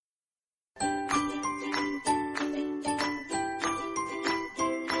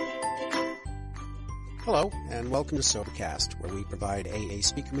Hello, and welcome to Sobercast, where we provide AA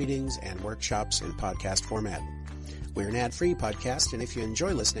speaker meetings and workshops in podcast format. We're an ad-free podcast, and if you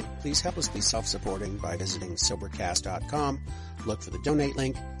enjoy listening, please help us be self-supporting by visiting Sobercast.com, look for the donate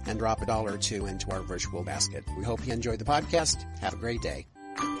link, and drop $1 or $2 into our virtual basket. We hope you enjoyed the podcast. Have a great day.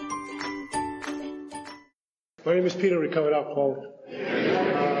 My name is Peter, recovered alcoholic.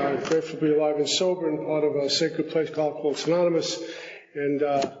 Grateful to be alive and sober and part of a sacred place called Alcoholics Anonymous. And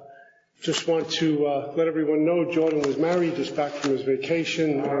just want to let everyone know Jordan was married, just back from his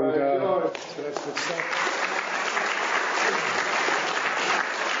vacation. And so that's good stuff.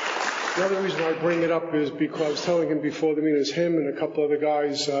 The other reason I bring it up is because I was telling him before the meeting, him and a couple other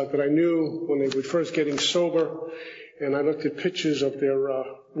guys that I knew when they were first getting sober, and I looked at pictures of their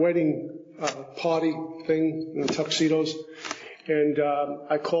wedding party thing in the tuxedos, and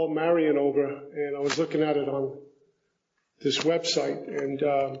I called Marion over, and I was looking at it on this website, and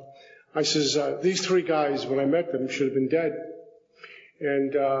I says, these three guys, when I met them, should have been dead.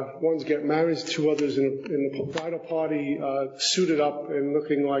 And one's getting married, two others in the bridal party, suited up and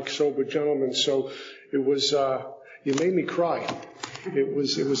looking like sober gentlemen. So it was, it made me cry. It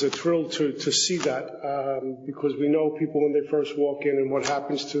was a thrill to see that, because we know people when they first walk in and what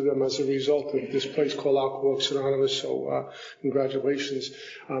happens to them as a result of this place called Alcoholics Anonymous. So congratulations.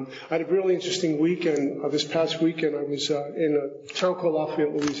 I had a really interesting weekend. This past weekend, I was in a town called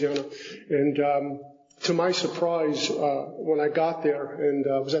Lafayette, Louisiana, and to my surprise, when I got there and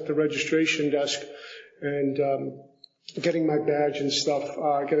was at the registration desk and getting my badge and stuff,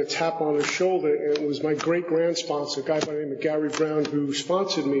 I get a tap on the shoulder, and it was my great-grand sponsor, a guy by the name of Gary Brown, who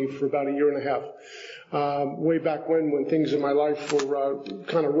sponsored me for about a year and a half, way back when things in my life were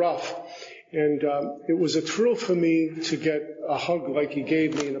kind of rough. And it was a thrill for me to get a hug like he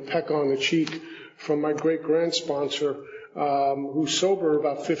gave me and a peck on the cheek from my great-grand sponsor, who's sober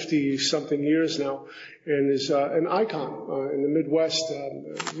about 50-something years now, and is an icon in the Midwest.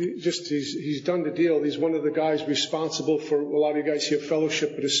 He's done the deal. He's one of the guys responsible for a lot of you guys hear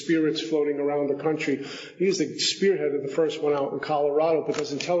Fellowship of the Spirits floating around the country. He's the spearhead of the first one out in Colorado, but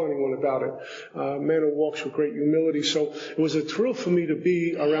doesn't tell anyone about it. Man who walks with great humility. So it was a thrill for me to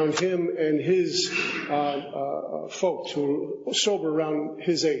be around him and his folks who are sober around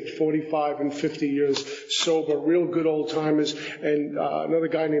his age, 45 and 50 years sober, real good old-timers, and another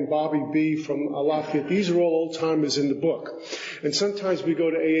guy named Bobby B. from Lafayette. These are all old-timers in the book. And sometimes we go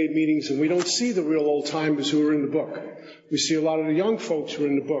to AA meetings and we don't see the real old-timers who are in the book. We see a lot of the young folks who are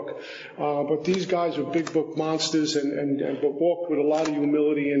in the book. But these guys are big book monsters but walked with a lot of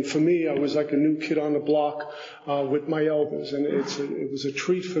humility. And for me, I was like a new kid on the block with my elders. And it was a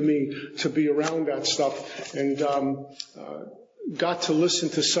treat for me to be around that stuff. And got to listen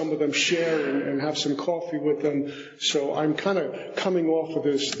to some of them share and have some coffee with them. So I'm kind of coming off of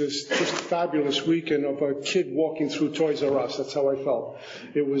this just fabulous weekend of a kid walking through Toys R Us. That's how I felt.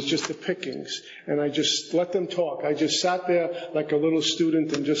 It was just the pickings. And I just let them talk. I just sat there like a little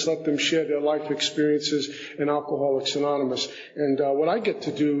student and just let them share their life experiences in Alcoholics Anonymous. And what I get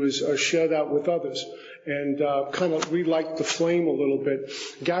to do is share that with others and kind of relight the flame a little bit.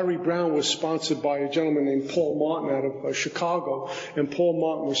 Gary Brown was sponsored by a gentleman named Paul Martin out of Chicago, and Paul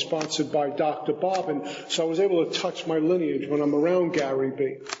Martin was sponsored by Dr. Bob, and so I was able to touch my lineage when I'm around Gary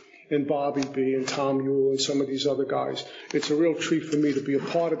B. and Bobby B. and Tom Ewell and some of these other guys. It's a real treat for me to be a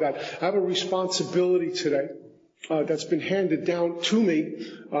part of that. I have a responsibility today that's been handed down to me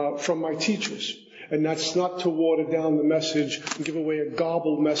from my teachers. And that's not to water down the message, give away a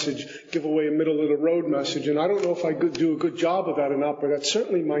garbled message, give away a middle-of-the-road message. And I don't know if I could do a good job of that or not, but that's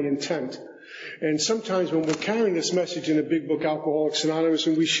certainly my intent. And sometimes when we're carrying this message in the big book, Alcoholics Anonymous,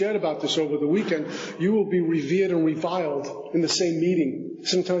 and we shared about this over the weekend, you will be revered and reviled in the same meeting,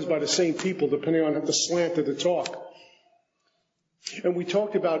 sometimes by the same people, depending on the slant of the talk. And we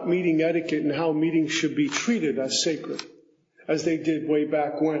talked about meeting etiquette and how meetings should be treated as sacred, as they did way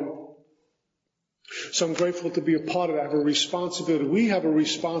back when. So I'm grateful to be a part of that. I have a responsibility. We have a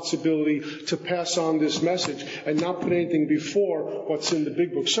responsibility to pass on this message and not put anything before what's in the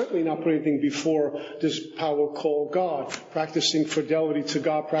big book. Certainly not put anything before this power called God. Practicing fidelity to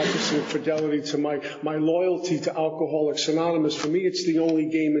God, practicing fidelity to my loyalty to Alcoholics Anonymous. For me, it's the only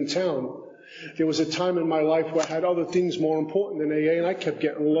game in town. There was a time in my life where I had other things more important than AA, and I kept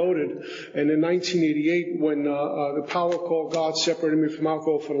getting loaded. And in 1988, when the power called God separated me from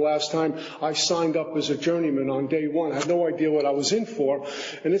alcohol for the last time, I signed up as a journeyman on day one. I had no idea what I was in for.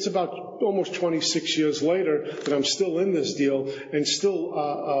 And it's about almost 26 years later that I'm still in this deal and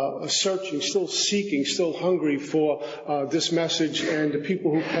still searching, still seeking, still hungry for this message and the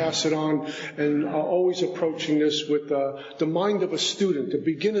people who pass it on, and always approaching this with the mind of a student, a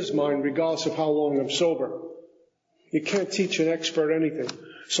beginner's mind, regardless regardless of how long I'm sober. You can't teach an expert anything.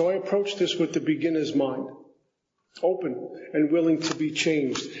 So I approach this with the beginner's mind. Open and willing to be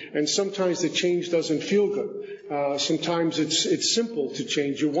changed. And sometimes the change doesn't feel good. Sometimes it's simple to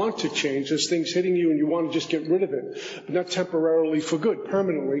change. You want to change. There's things hitting you and you want to just get rid of it. But not temporarily, for good,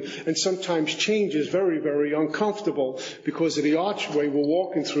 permanently. And sometimes change is very, very uncomfortable because of the archway we're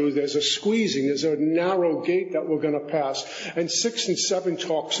walking through. There's a squeezing. There's a narrow gate that we're going to pass. And 6 and 7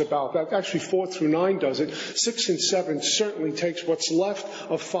 talks about that. Actually, 4 through 9 does it. 6 and 7 certainly takes what's left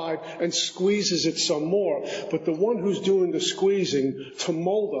of 5 and squeezes it some more. But the one who's doing the squeezing to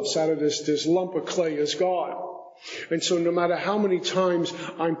mold us out of this lump of clay is God. And so no matter how many times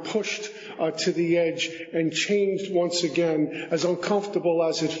I'm pushed to the edge and changed once again, as uncomfortable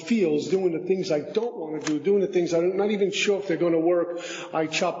as it feels, doing the things I don't want to do, doing the things I'm not even sure if they're going to work, I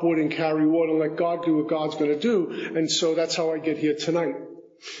chop wood and carry water and let God do what God's going to do. And so that's how I get here tonight.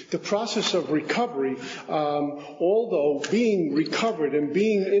 The process of recovery, although being recovered and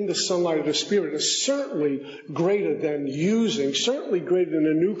being in the sunlight of the Spirit is certainly greater than using, certainly greater than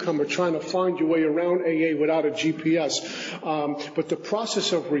a newcomer trying to find your way around AA without a GPS. But the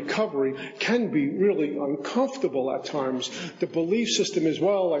process of recovery can be really uncomfortable at times. The belief system is,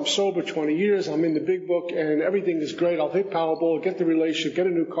 well, I'm sober 20 years, I'm in the big book, and everything is great. I'll hit Powerball, get the relationship, get a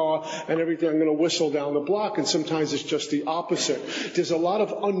new car, and everything, I'm going to whistle down the block. And sometimes it's just the opposite. There's a lot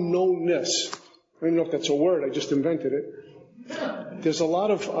of unknownness. I don't know if that's a word, I just invented it. There's a lot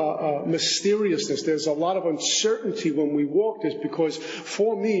of mysteriousness. There's a lot of uncertainty when we walk this, because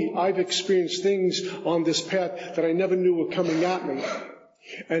for me, I've experienced things on this path that I never knew were coming at me.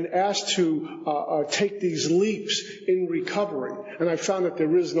 And asked to take these leaps in recovery. And I found that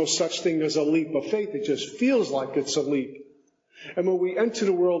there is no such thing as a leap of faith. It just feels like it's a leap. And when we enter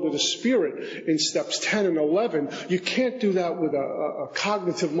the world of the Spirit in steps 10 and 11, you can't do that with a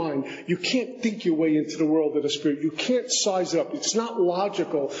cognitive mind. You can't think your way into the world of the Spirit. You can't size it up. It's not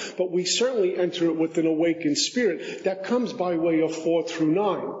logical, but we certainly enter it with an awakened spirit. That comes by way of 4 through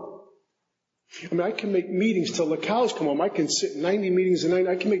 9. I mean, I can make meetings till the cows come home. I can sit 90 meetings in 90.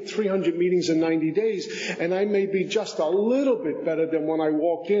 I can make 300 meetings in 90 days, and I may be just a little bit better than when I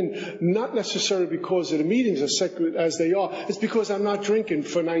walked in. Not necessarily because of the meetings as sacred as they are. It's because I'm not drinking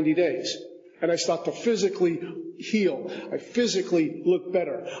for 90 days. And I start to physically heal. I physically look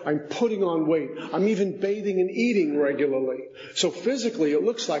better. I'm putting on weight. I'm even bathing and eating regularly. So physically, it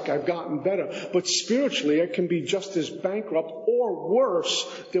looks like I've gotten better. But spiritually, I can be just as bankrupt or worse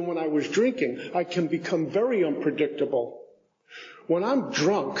than when I was drinking. I can become very unpredictable. When I'm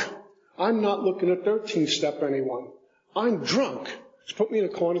drunk, I'm not looking at 13-step anyone. I'm drunk. Just put me in a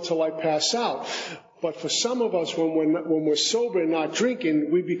corner till I pass out. But for some of us, when we're sober and not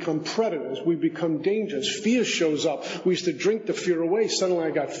drinking, we become predators. We become dangerous. Fear shows up. We used to drink the fear away. Suddenly I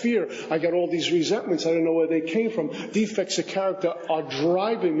got fear. I got all these resentments. I don't know where they came from. Defects of character are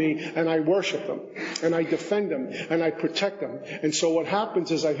driving me, and I worship them. And I defend them. And I protect them. And so what happens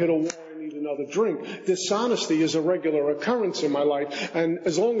is I hit a wall. I need another drink. Dishonesty is a regular occurrence in my life. And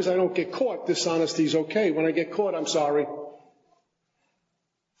as long as I don't get caught, dishonesty is okay. When I get caught, I'm sorry.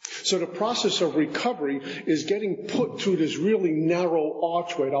 So the process of recovery is getting put through this really narrow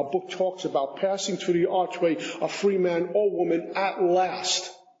archway. Our book talks about passing through the archway, a free man or woman at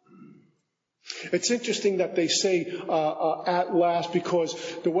last. It's interesting that they say at last, because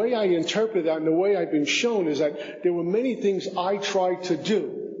the way I interpret that and the way I've been shown is that there were many things I tried to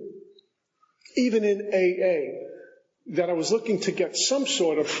do, even in AA, that I was looking to get some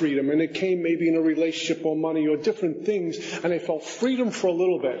sort of freedom, and it came maybe in a relationship or money or different things, and I felt freedom for a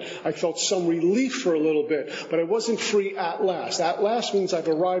little bit. I felt some relief for a little bit, but I wasn't free at last. At last means I've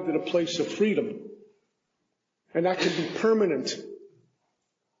arrived at a place of freedom, and that can be permanent.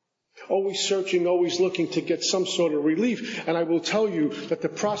 Always searching, always looking to get some sort of relief, and I will tell you that the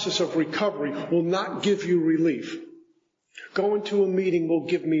process of recovery will not give you relief. Going to a meeting will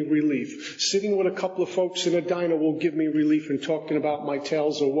give me relief. Sitting with a couple of folks in a diner will give me relief and talking about my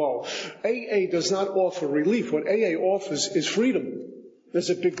tales of woe. AA does not offer relief. What AA offers is freedom. There's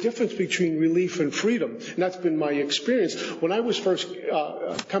a big difference between relief and freedom. And that's been my experience. When I was first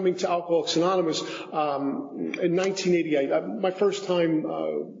coming to Alcoholics Anonymous in 1988, my first time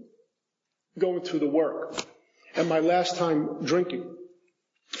going through the work and my last time drinking.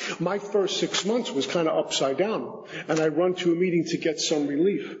 My first 6 months was kind of upside down, and I run to a meeting to get some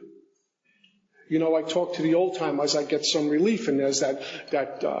relief. You know, I talk to the old timers, I get some relief, and there's that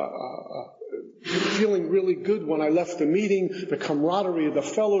feeling really good when I left the meeting, the camaraderie of the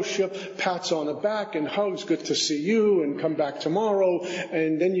fellowship, pats on the back and hugs, good to see you, and come back tomorrow,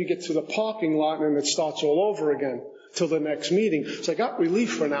 and then you get to the parking lot and it starts all over again till the next meeting. So I got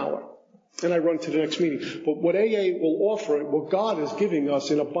relief for an hour. and I run to the next meeting. But what AA will offer, what God is giving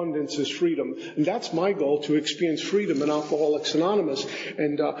us in abundance, is freedom. And that's my goal, to experience freedom in Alcoholics Anonymous.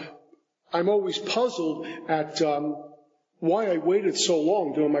 And I'm always puzzled at why I waited so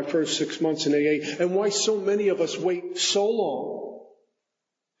long during my first 6 months in AA, and why so many of us wait so long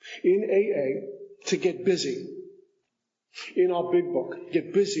in AA to get busy. In our big book,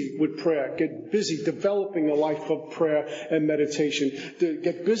 get busy with prayer, get busy developing a life of prayer and meditation,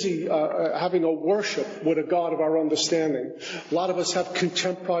 get busy having a worship with a God of our understanding. A lot of us have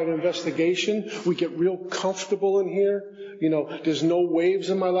contempt, pride, and investigation. We get real comfortable in here. There's no waves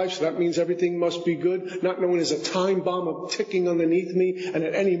in my life, so that means everything must be good. Not knowing there's a time bomb ticking underneath me, and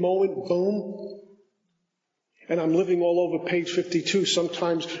at any moment, boom. And I'm living all over page 52,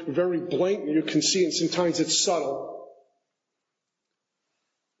 sometimes very blatant, you can see, and sometimes it's subtle.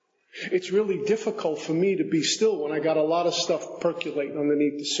 It's really difficult for me to be still when I got a lot of stuff percolating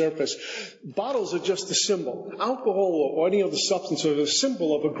underneath the surface. Bottles are just a symbol. Alcohol or any other substance is a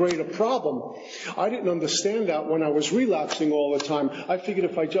symbol of a greater problem. I didn't understand that when I was relapsing all the time. I figured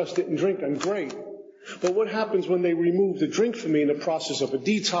if I just didn't drink, I'm great. But what happens when they remove the drink from me in the process of a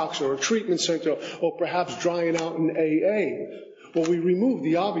detox or a treatment center, or perhaps drying out in AA? Well, we remove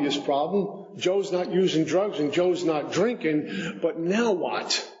the obvious problem. Joe's not using drugs and Joe's not drinking, but now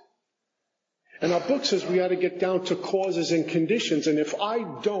what? And our book says we got to get down to causes and conditions. And if I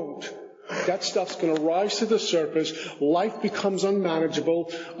don't, that stuff's going to rise to the surface. Life becomes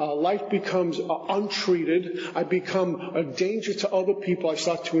unmanageable. Life becomes untreated. I become a danger to other people. I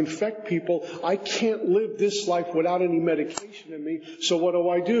start to infect people. I can't live this life without any medication in me. So what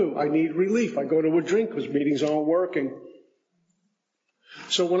do? I need relief. I go to a drink because meetings aren't working.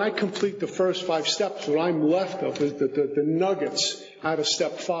 So when I complete the first 5 steps, what I'm left of is the nuggets out of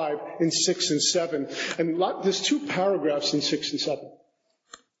step 5 in 6 and 7. And there's 2 paragraphs in 6 and 7.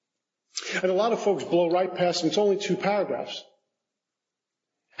 And a lot of folks blow right past them. It's only 2 paragraphs.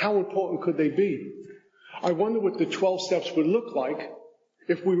 How important could they be? I wonder what the 12 steps would look like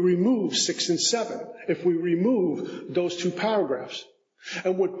if we remove 6 and 7, if we remove those 2 paragraphs.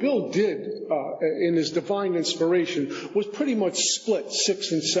 And what Bill did in his divine inspiration was pretty much split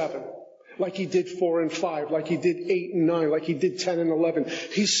 6 and 7, like he did 4 and 5, like he did 8 and 9, like he did 10 and 11.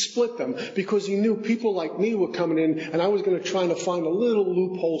 He split them because he knew people like me were coming in, and I was going to try to find a little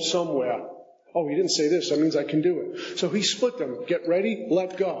loophole somewhere. Oh, he didn't say this, that means I can do it. So he split them. Get ready,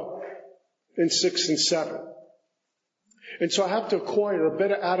 let go, in 6 and 7. And so I have to acquire a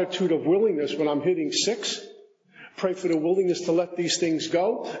better attitude of willingness when I'm hitting 6. Pray for the willingness to let these things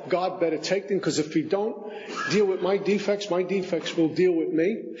go. God better take them, because if He don't deal with my defects will deal with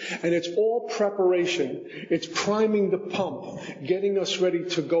me. And it's all preparation. It's priming the pump, getting us ready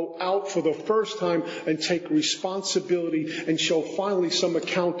to go out for the first time and take responsibility and show finally some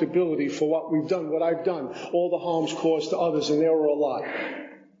accountability for what we've done, what I've done, all the harms caused to others, and there were a lot.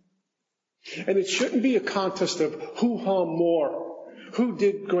 And it shouldn't be a contest of who harmed more. Who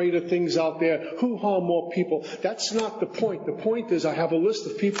did greater things out there? Who harmed more people? That's not the point. The point is I have a list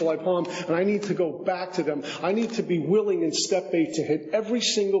of people I've harmed, and I need to go back to them. I need to be willing in step 8 to hit every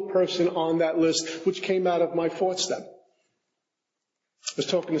single person on that list which came out of my 4th step. I was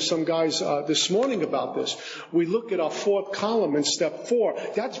talking to some guys this morning about this. We look at our 4th column in step 4.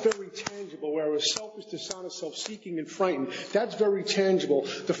 That's very tangible, whereas selfish, dishonest, self-seeking, and frightened. That's very tangible.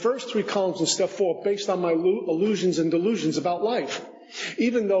 The first 3 columns in step 4 are based on my illusions and delusions about life.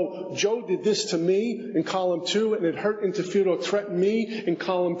 Even though Joe did this to me in column 2, and it hurt, interfered, or threatened me in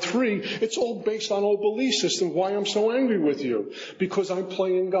column 3, it's all based on old belief system, why I'm so angry with you. Because I'm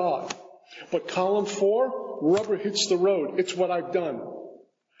playing God. But column 4, rubber hits the road. It's what I've done.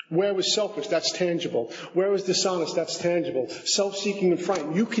 Where was selfish? That's tangible. Where was dishonest? That's tangible. Self-seeking and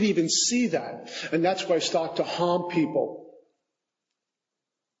frightened. You could even see that. And that's where I start to harm people.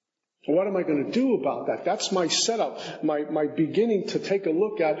 What am I going to do about that? That's my setup, my beginning to take a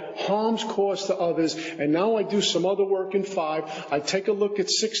look at harms caused to others. And now I do some other work in 5. I take a look at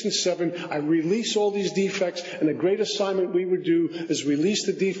 6 and 7. I release all these defects. And the great assignment we would do is release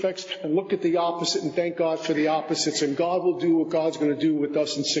the defects and look at the opposite and thank God for the opposites. And God will do what God's going to do with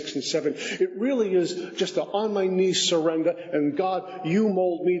us in 6 and 7. It really is just an on my knees surrender. And God, you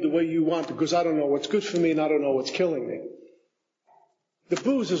mold me the way you want, because I don't know what's good for me and I don't know what's killing me. The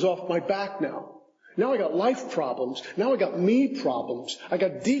booze is off my back now. Now I got life problems. Now I got me problems. I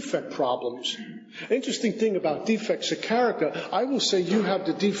got defect problems. Interesting thing about defects of character, I will say you have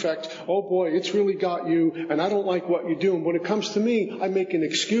the defect, oh boy, it's really got you, and I don't like what you do. And when it comes to me, I make an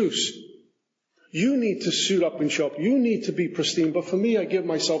excuse. You need to suit up and show up. You need to be pristine. But for me, I give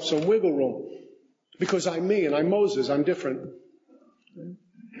myself some wiggle room. Because I'm me and I'm Moses. I'm different.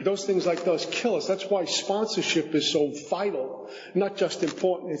 Those things like those kill us. That's why sponsorship is so vital. Not just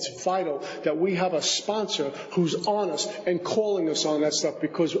important, it's vital that we have a sponsor who's honest and calling us on that stuff,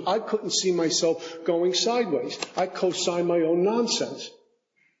 because I couldn't see myself going sideways. I co-sign my own nonsense.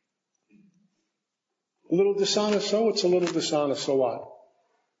 A little dishonest, so it's a little dishonest, so what?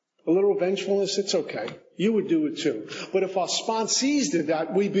 A little vengefulness, it's okay. You would do it too. But if our sponsees did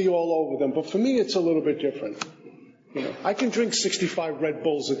that, we'd be all over them. But for me, it's a little bit different. You know, I can drink 65 Red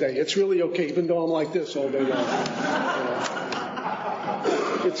Bulls a day. It's really okay, even though I'm like this all day long. You know.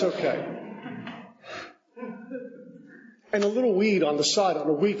 It's okay. And a little weed on the side on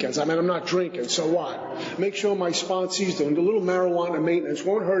the weekends. I mean, I'm not drinking, so what? Make sure my sponsees doing a little marijuana maintenance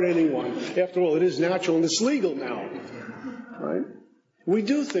won't hurt anyone. After all, it is natural and it's legal now. Right? We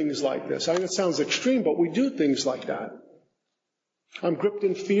do things like this. I know it sounds extreme, but we do things like that. I'm gripped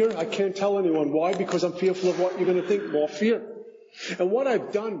in fear. I can't tell anyone why, because I'm fearful of what you're going to think. More fear. And what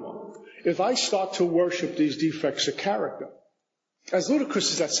I've done, if I start to worship these defects of character, as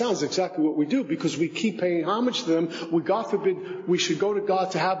ludicrous as that sounds, exactly what we do, because we keep paying homage to them. We, God forbid, we should go to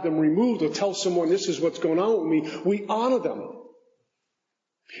God to have them removed or tell someone this is what's going on with me. We honor them.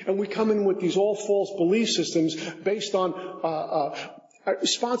 And we come in with these all false belief systems based on I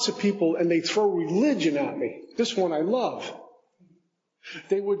sponsor people and they throw religion at me. This one I love.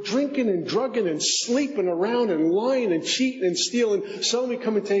 They were drinking and drugging and sleeping around and lying and cheating and stealing. Suddenly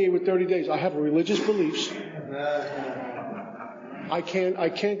come and tell you with 30 days, I have religious beliefs. I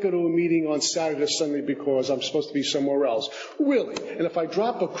can't go to a meeting on Saturday or Sunday because I'm supposed to be somewhere else. Really? And if I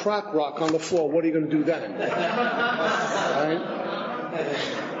drop a crack rock on the floor, what are you going to do then? Right?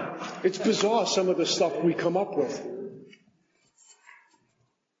 It's bizarre, some of the stuff we come up with.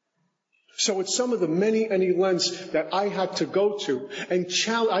 So it's some of the many lengths that I had to go to, and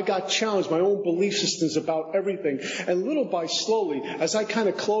I got challenged, my own belief systems about everything. And little by slowly, as I kind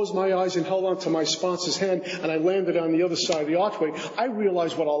of closed my eyes and held on to my sponsor's hand, and I landed on the other side of the archway, I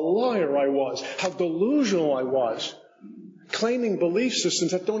realized what a liar I was, how delusional I was, claiming belief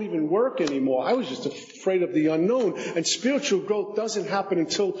systems that don't even work anymore. I was just afraid of the unknown, and spiritual growth doesn't happen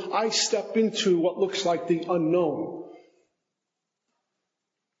until I step into what looks like the unknown.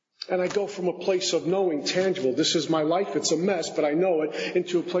 And I go from a place of knowing, tangible, this is my life, it's a mess, but I know it,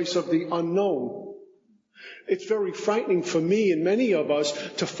 into a place of the unknown. It's very frightening for me and many of us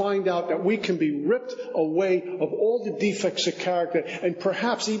to find out that we can be ripped away of all the defects of character, and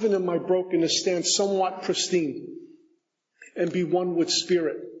perhaps even in my brokenness stand somewhat pristine and be one with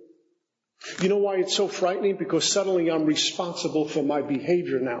spirit. You know why it's so frightening? Because suddenly I'm responsible for my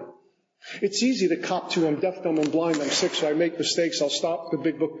behavior now. It's easy to cop to, I'm deaf, dumb, and blind, I'm sick, so I make mistakes, I'll stop the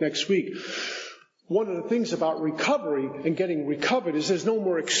big book next week. One of the things about recovery and getting recovered is there's no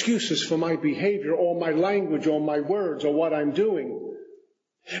more excuses for my behavior or my language or my words or what I'm doing.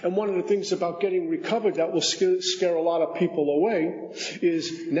 And one of the things about getting recovered that will scare a lot of people away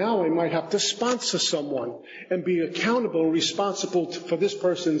is now I might have to sponsor someone and be accountable and responsible for this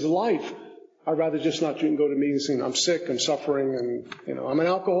person's life. I'd rather just not drink and go to meetings and I'm sick, I'm suffering, and, I'm an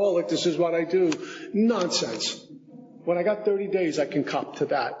alcoholic, this is what I do. Nonsense. When I got 30 days, I can cop to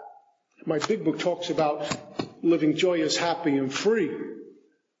that. My big book talks about living joyous, happy, and free.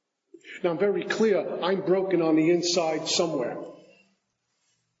 Now, I'm very clear, I'm broken on the inside somewhere.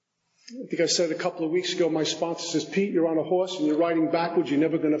 I think I said a couple of weeks ago, my sponsor says, Pete, you're on a horse and you're riding backwards, you're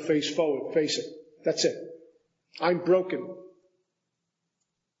never going to face forward. Face it. That's it. I'm broken.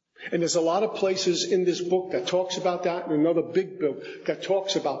 And there's a lot of places in this book that talks about that, and another big book that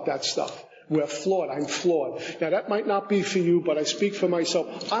talks about that stuff. We're flawed. I'm flawed. Now, that might not be for you, but I speak for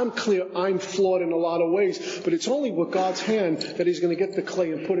myself. I'm clear I'm flawed in a lot of ways, but it's only with God's hand that He's going to get the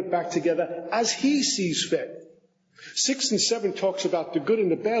clay and put it back together as He sees fit. 6 and 7 talks about the good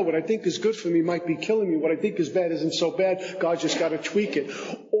and the bad. What I think is good for me might be killing me. What I think is bad isn't so bad. God just got to tweak it.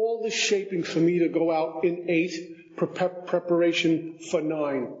 All this shaping for me to go out in 8, preparation for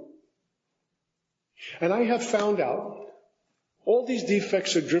 9. And I have found out all these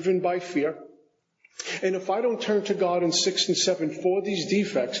defects are driven by fear. And if I don't turn to God in 6 and 7 for these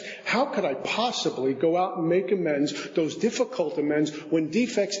defects, how could I possibly go out and make amends, those difficult amends, when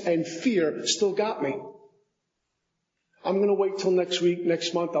defects and fear still got me? I'm going to wait till next week,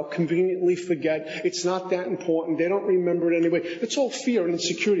 next month. I'll conveniently forget. It's not that important. They don't remember it anyway. It's all fear and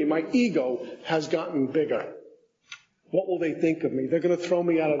insecurity. My ego has gotten bigger. What will they think of me? They're going to throw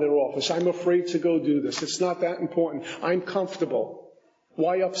me out of their office. I'm afraid to go do this. It's not that important. I'm comfortable.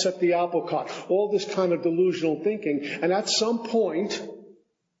 Why upset the apple cart? All this kind of delusional thinking. And at some point,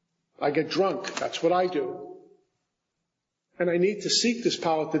 I get drunk. That's what I do. And I need to seek this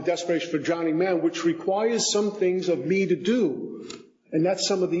power to desperation for drowning man, which requires some things of me to do. And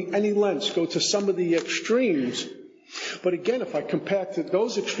that's any lengths, go to some of the extremes. But again, if I compare to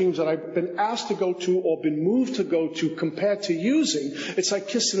those extremes that I've been asked to go to or been moved to go to compared to using, it's like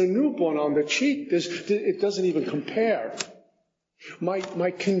kissing a newborn on the cheek. It doesn't even compare.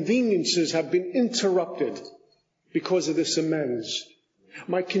 My conveniences have been interrupted because of this amends.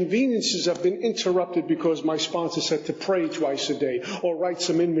 My conveniences have been interrupted because my sponsor said to pray twice a day or write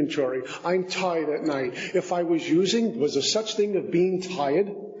some inventory. I'm tired at night. If I was using, was there such thing of being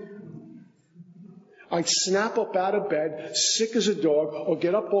tired? I'd snap up out of bed, sick as a dog, or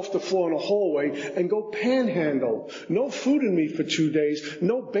get up off the floor in a hallway and go panhandle. No food in me for 2 days,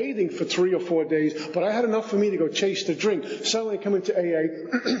 no bathing for 3 or 4 days, but I had enough for me to go chase the drink. Suddenly I come into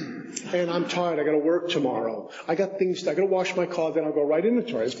AA, and I'm tired, I gotta work tomorrow. I gotta wash my car, then I'll go write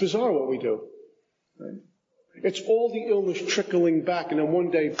inventory. It's bizarre what we do. Right? It's all the illness trickling back, and then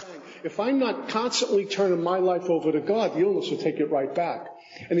one day, bang. If I'm not constantly turning my life over to God, the illness will take it right back.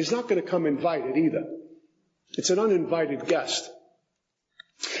 And he's not going to come invited either. It's an uninvited guest.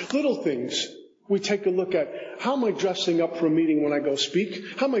 Little things. We take a look at, how am I dressing up for a meeting when I go speak?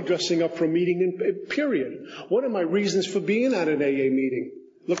 How am I dressing up for a meeting in period? What are my reasons for being at an AA meeting?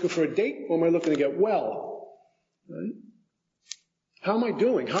 Looking for a date, or am I looking to get well? Right? How am I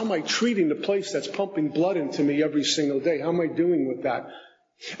doing? How am I treating the place that's pumping blood into me every single day? How am I doing with that?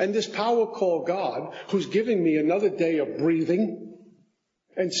 And this power called God, who's giving me another day of breathing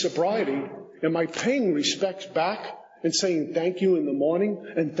and sobriety, am I paying respects back and saying thank you in the morning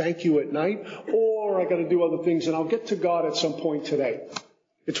and thank you at night? Or I got to do other things, and I'll get to God at some point today.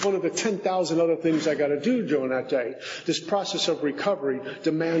 It's one of the 10,000 other things I got to do during that day. This process of recovery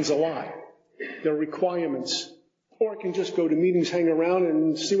demands a lot. There are requirements. Or I can just go to meetings, hang around,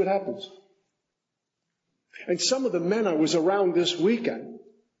 and see what happens. And some of the men I was around this weekend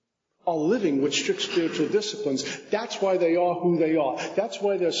are living with strict spiritual disciplines. That's why they are who they are. That's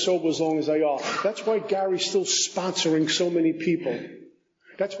why they're sober as long as they are. That's why Gary's still sponsoring so many people.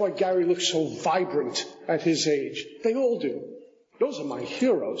 That's why Gary looks so vibrant at his age. They all do. Those are my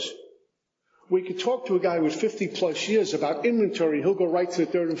heroes. We could talk to a guy with 50 plus years about inventory. He'll go right to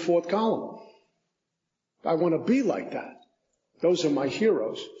the third and fourth column. I want to be like that. Those are my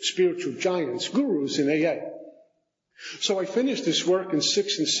heroes, spiritual giants, gurus in AA. So I finished this work in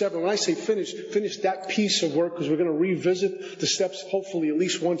 6 and 7. When I say finish that piece of work, because we're going to revisit the steps hopefully at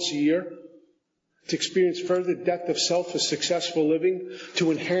least once a year to experience further depth of self for successful living, to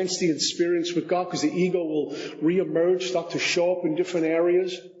enhance the experience with God, because the ego will reemerge, start to show up in different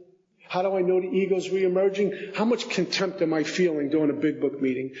areas. How do I know the ego's reemerging? How much contempt am I feeling during a big book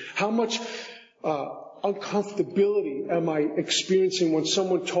meeting? How much uncomfortability am I experiencing when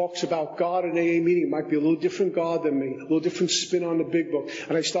someone talks about God in an AA meeting? It might be a little different God than me, a little different spin on the big book.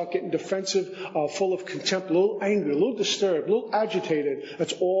 And I start getting defensive, full of contempt, a little angry, a little disturbed, a little agitated.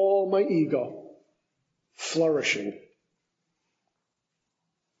 That's all my ego flourishing.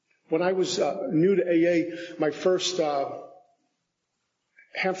 When I was new to AA, my first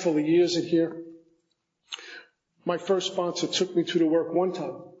handful of years in here, my first sponsor took me to the work one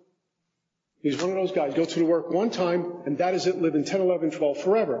time. He's one of those guys, go to the work one time, and that is it, live in 10, 11, 12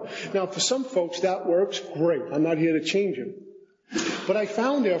 forever. Now, for some folks, that works great. I'm not here to change him. But I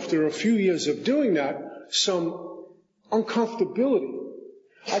found after a few years of doing that, some uncomfortability.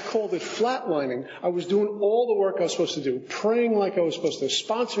 I called it flatlining. I was doing all the work I was supposed to do, praying like I was supposed to,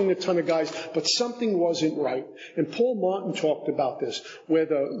 sponsoring a ton of guys, but something wasn't right. And Paul Martin talked about this, where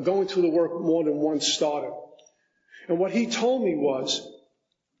the going through the work more than once started. And what he told me was,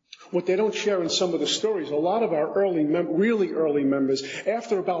 what they don't share in some of the stories, a lot of our really early members,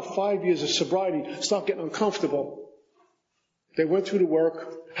 after about 5 years of sobriety, start getting uncomfortable. They went through the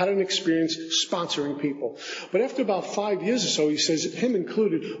work, had an experience sponsoring people. But after about 5 years or so, he says, him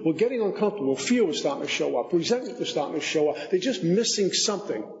included, were getting uncomfortable. Fear was starting to show up. Resentment was starting to show up. They're just missing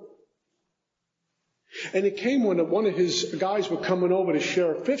something. And it came when one of his guys were coming over to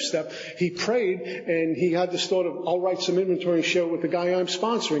share a fifth step. He prayed, and he had this thought of, I'll write some inventory and share it with the guy I'm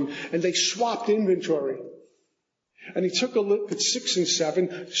sponsoring. And they swapped inventory. And he took a look at 6 and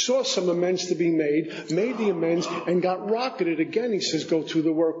 7, saw some amends to be made the amends, and got rocketed again. He says, go through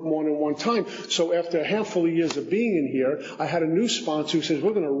the work more than one time. So after a handful of years of being in here, I had a new sponsor who says,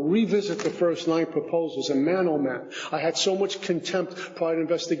 we're going to revisit the first 9 proposals. And man, oh man, I had so much contempt prior to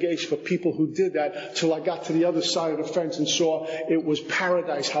investigation for people who did that till I got to the other side of the fence and saw it was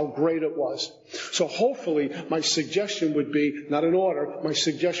paradise, how great it was. So hopefully my suggestion would be, not an order, my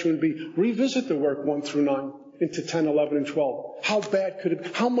suggestion would be revisit the work 1 through 9. Into 10, 11, and 12. How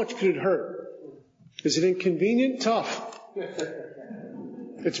much could it hurt? Is it inconvenient? Tough.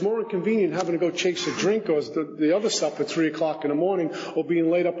 It's more inconvenient having to go chase a drink or the other stuff at 3 o'clock in the morning, or being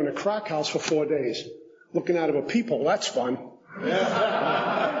laid up in a crack house for 4 days. Looking out of a peephole, that's fun.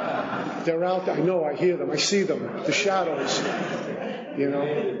 They're out there. I know, I hear them, I see them, the shadows.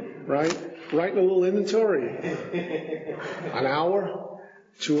 Right? Writing a little inventory. An hour,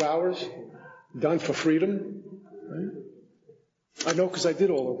 2 hours, done for freedom. Right? I know because I did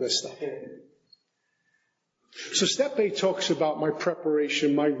all of this stuff. So step 8 talks about my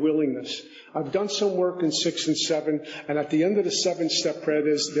preparation, my willingness. I've done some work in 6 and 7, and at the end of the 7-step prayer,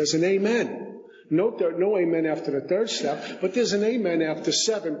 there's an amen. Note there no amen after the 3rd step, but there's an amen after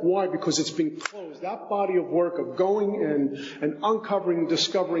 7. Why? Because it's been closed. That body of work of going and uncovering,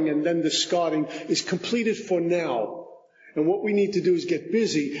 discovering, and then discarding is completed for now. And what we need to do is get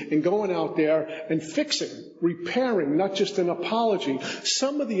busy and going out there and fixing, repairing, not just an apology.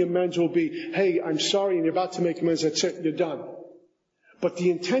 Some of the amends will be, hey, I'm sorry, and you're about to make amends, that's it, you're done. But the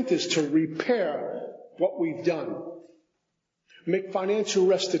intent is to repair what we've done. Make financial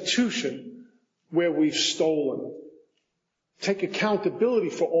restitution where we've stolen. Take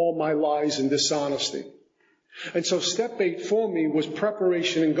accountability for all my lies and dishonesty. And so step 8 for me was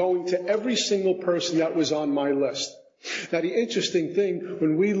preparation and going to every single person that was on my list. Now, the interesting thing,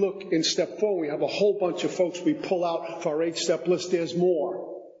 when we look in step 4, we have a whole bunch of folks we pull out for our 8-step list. There's more.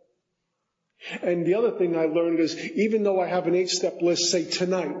 And the other thing I learned is, even though I have an 8-step list, say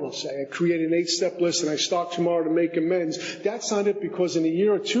tonight, we'll say, I create an 8-step list and I start tomorrow to make amends, that's not it, because in a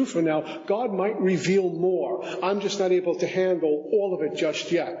year or 2 from now, God might reveal more. I'm just not able to handle all of it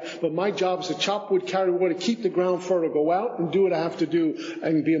just yet. But my job is to chop wood, carry water, keep the ground fertile, go out and do what I have to do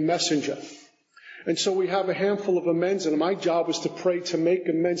and be a messenger. And so we have a handful of amends, and my job was to pray to make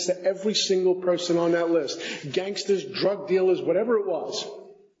amends to every single person on that list. Gangsters, drug dealers, whatever it was.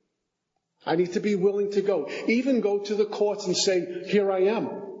 I need to be willing to go. Even go to the courts and say, here I am.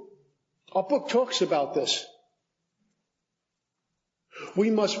 Our book talks about this.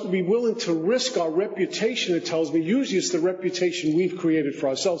 We must be willing to risk our reputation, it tells me. Usually it's the reputation we've created for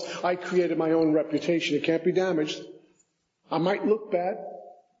ourselves. I created my own reputation. It can't be damaged. I might look bad.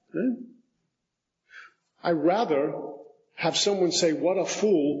 I'd rather have someone say, what a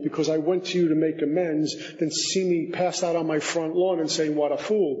fool, because I went to you to make amends, than see me pass out on my front lawn and say, what a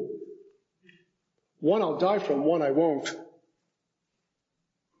fool. One I'll die from, one I won't.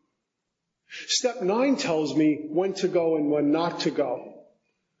 Step 9 tells me when to go and when not to go.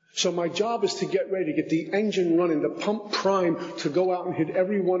 So my job is to get ready, to get the engine running, to pump prime, to go out and hit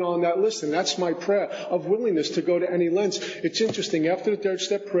everyone on that list. And that's my prayer of willingness to go to any lengths. It's interesting. After the 3rd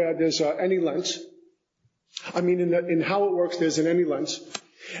step prayer, there's any lengths. I mean, in how it works, there's an any lengths.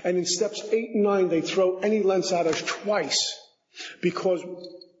 And in steps 8 and 9, they throw any lengths at us twice. Because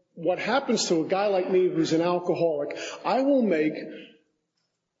what happens to a guy like me who's an alcoholic, I will make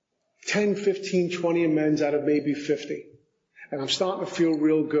 10, 15, 20 amends out of maybe 50. And I'm starting to feel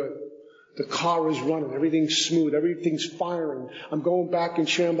real good. The car is running, everything's smooth, everything's firing. I'm going back and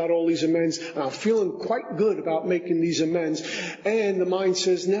sharing about all these amends, and I'm feeling quite good about making these amends. And the mind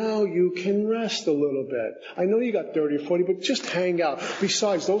says, now you can rest a little bit. I know you got 30 or 40, but just hang out.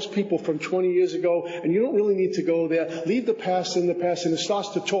 Besides, those people from 20 years ago, and you don't really need to go there. Leave the past in the past, and it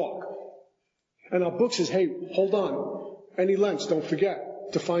starts to talk. And our book says, hey, hold on. Any lengths, don't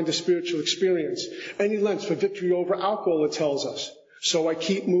forget to find a spiritual experience. Any lengths for victory over alcohol, it tells us. So I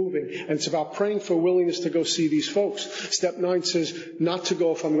keep moving. And it's about praying for willingness to go see these folks. Step 9 says not to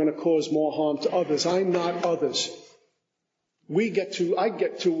go if I'm going to cause more harm to others. I'm not others. I get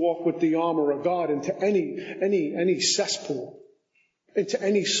to walk with the armor of God into any cesspool, into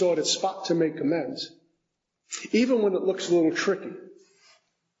any sordid spot to make amends. Even when it looks a little tricky.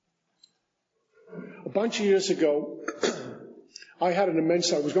 A bunch of years ago, I had an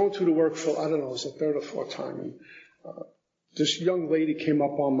amends. I was going through the work for, I don't know, it was the 3rd or 4th time. And, this young lady came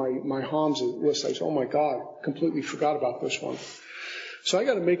up on my harms list. I said, oh my God, completely forgot about this one. So I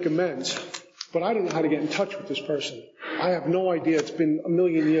got to make amends, but I don't know how to get in touch with this person. I have no idea. It's been a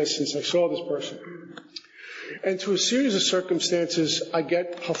million years since I saw this person. And through a series of circumstances, I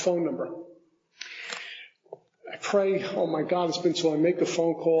get her phone number. I pray, oh my God, it's been so I make a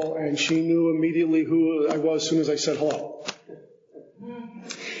phone call, and she knew immediately who I was as soon as I said hello.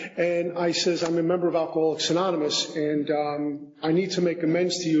 And I says, I'm a member of Alcoholics Anonymous, and I need to make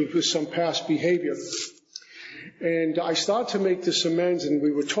amends to you with some past behavior. And I started to make this amends, and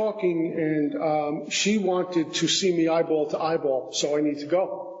we were talking, and she wanted to see me eyeball to eyeball, so I need to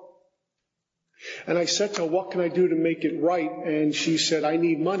go. And I said to her, what can I do to make it right? And she said, I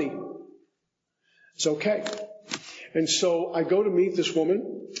need money. It's okay. And so I go to meet this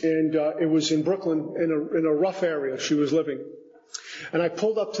woman, and it was in Brooklyn, in a rough area she was living. And I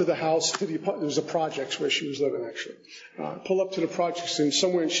pulled up to the house, there was a projects where she was living, actually. Pulled up to the projects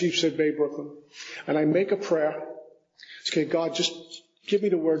somewhere in Sheepshead Bay, Brooklyn. And I make a prayer. Okay, God, just give me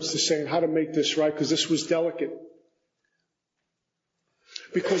the words to say and how to make this right, because this was delicate.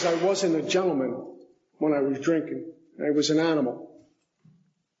 Because I wasn't a gentleman when I was drinking. I was an animal.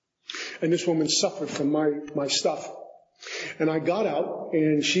 And this woman suffered from my stuff. And I got out,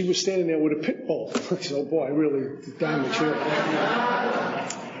 and she was standing there with a pit bull. I said, oh boy, I really did damage here.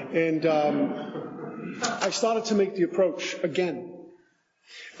 And I started to make the approach again.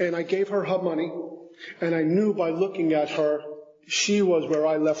 And I gave her money, and I knew by looking at her, she was where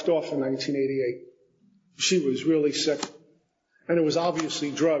I left off in 1988. She was really sick. And it was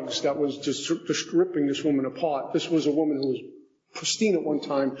obviously drugs that was just ripping this woman apart. This was a woman who was pristine at one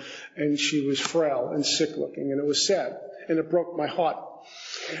time, and she was frail and sick looking, and it was sad, and it broke my heart.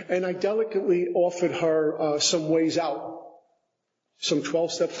 And I delicately offered her some ways out, some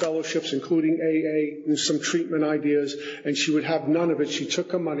 12-step fellowships, including AA, and some treatment ideas, and she would have none of it. She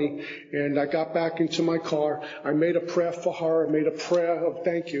took her money, and I got back into my car. I made a prayer for her, I made a prayer of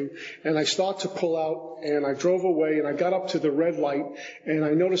thank you, and I started to pull out, and I drove away, and I got up to the red light, and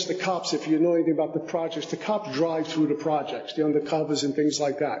I noticed the cops, if you know anything about the projects, the cops drive through the projects, the undercovers and things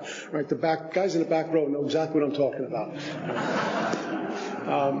like that. Right? The back guys in the back row know exactly what I'm talking about.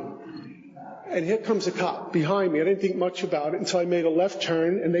 And here comes a cop behind me. I didn't think much about it until I made a left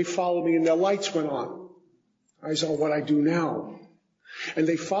turn, and they followed me, and their lights went on. I said, what I do now? And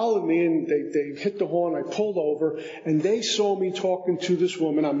they followed me, and they hit the horn. I pulled over, and they saw me talking to this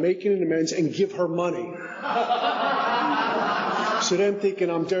woman. I'm making an amends and give her money. So they're thinking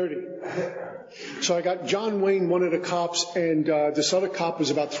I'm dirty. So I got John Wayne, one of the cops, and this other cop was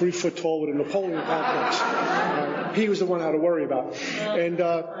about 3 foot tall with a Napoleon complex. He was the one I had to worry about. And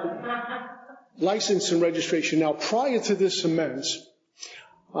license and registration. Now, prior to this amends,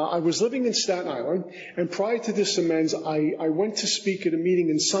 I was living in Staten Island, and prior to this amends, I went to speak at a meeting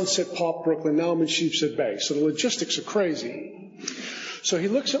in Sunset Park, Brooklyn. Now I'm in Sheepshead Bay, so the logistics are crazy. So he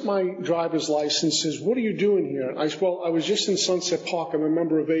looks at my driver's license and says, what are you doing here? I said, well, I was just in Sunset Park. I'm a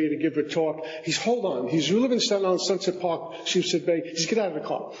member of AA to give a talk. He's, hold on. You live in Staten Island, Sunset Park, Sheepshead Bay. Just get out of the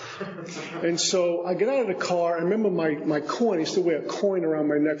car. And so I get out of the car. I remember my coin. I used to wear a coin around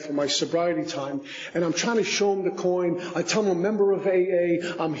my neck for my sobriety time. And I'm trying to show him the coin. I tell him I'm a member of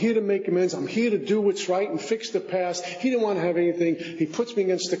AA. I'm here to make amends. I'm here to do what's right and fix the past. He didn't want to have anything. He puts me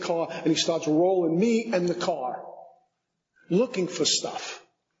against the car, and he starts rolling me and the car, looking for stuff.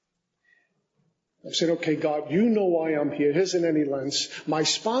 I said, okay, God, you know why I'm here. Here isn't any lens. My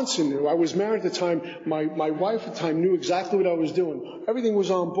sponsor knew. I was married at the time. My wife at the time knew exactly what I was doing. Everything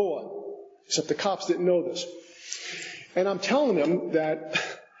was on board, except the cops didn't know this. And I'm telling them that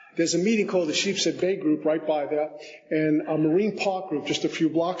there's a meeting called the Sheepshead Bay Group right by there, and a Marine Park group just a few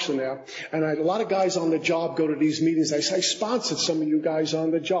blocks from there. And a lot of guys on the job go to these meetings. I sponsored some of you guys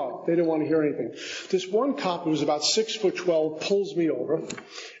on the job. They didn't want to hear anything. This one cop who was about 6'12" pulls me over.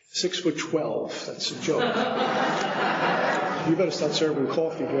 6'12", that's a joke. You better start serving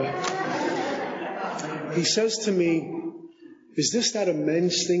coffee, boy. He says to me, is this that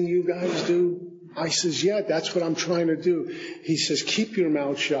amends thing you guys do? I says, yeah, that's what I'm trying to do. He says, keep your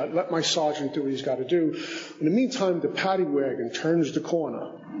mouth shut. Let my sergeant do what he's got to do. In the meantime, the paddy wagon turns the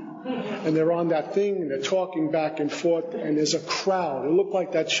corner. And they're on that thing, and they're talking back and forth, and there's a crowd. It looked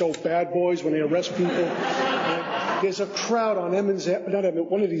like that show Bad Boys when they arrest people. There's a crowd on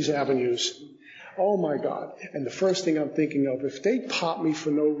one of these avenues. Oh, my God. And the first thing I'm thinking of, if they pop me for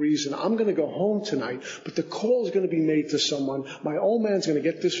no reason, I'm going to go home tonight, but the call is going to be made to someone. My old man's going to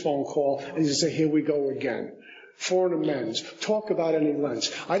get this phone call, and he's going to say, here we go again. Foreign amends. Talk about any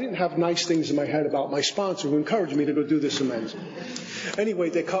lens. I didn't have nice things in my head about my sponsor who encouraged me to go do this amends. Anyway,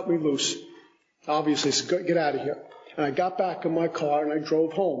 they cut me loose. Obviously, said, get out of here. And I got back in my car, and I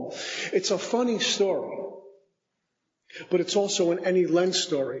drove home. It's a funny story, but it's also an any lens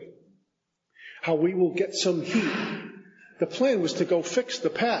story. How we will get some heat. The plan was to go fix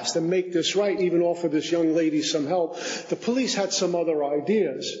the past and make this right, even offer this young lady some help. The police had some other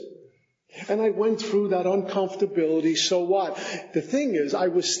ideas. And I went through that uncomfortability, so what? The thing is, I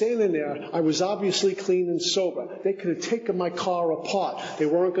was standing there, I was obviously clean and sober. They could have taken my car apart. They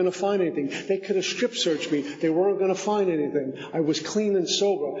weren't going to find anything. They could have strip searched me. They weren't going to find anything. I was clean and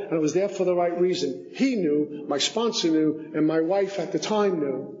sober, and I was there for the right reason. He knew, my sponsor knew, and my wife at the time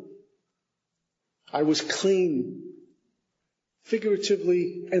knew. I was clean,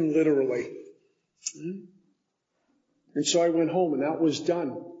 figuratively and literally. And so I went home, and that was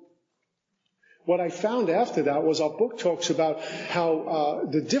done. What I found after that was our book talks about how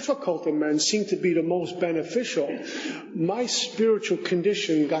the difficult amends seem to be the most beneficial. My spiritual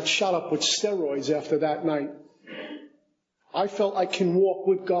condition got shot up with steroids after that night. I felt I can walk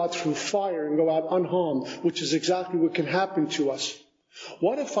with God through fire and go out unharmed, which is exactly what can happen to us.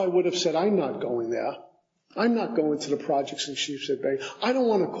 What if I would have said, I'm not going there. I'm not going to the projects in Sheepshead Bay. I don't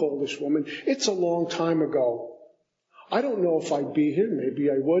want to call this woman. It's a long time ago. I don't know if I'd be here. Maybe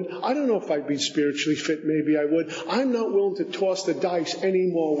I would. I don't know if I'd be spiritually fit. Maybe I would. I'm not willing to toss the dice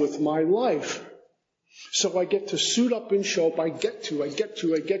anymore with my life. So I get to suit up and show up. I get to,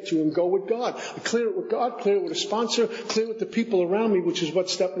 and go with God. I clear it with God, clear it with a sponsor, clear it with the people around me, which is what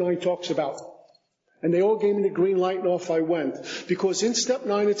Step 9 talks about. And they all gave me the green light, and off I went. Because in Step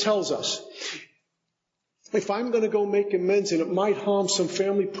 9 it tells us, if I'm going to go make amends and it might harm some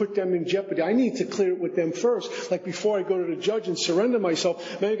family, put them in jeopardy, I need to clear it with them first. Like before I go to the judge and surrender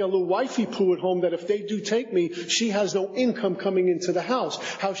myself, man, I got a little wifey poo at home that if they do take me, she has no income coming into the house.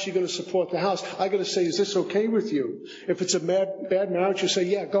 How's she going to support the house? I got to say, is this okay with you? If it's a bad marriage, you say,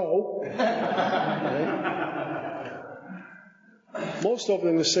 yeah, go. Most of them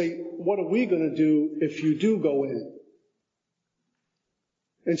are going to say, what are we going to do if you do go in?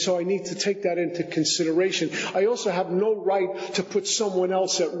 And so I need to take that into consideration. I also have no right to put someone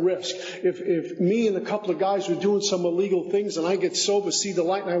else at risk. If me and a couple of guys are doing some illegal things and I get sober, see the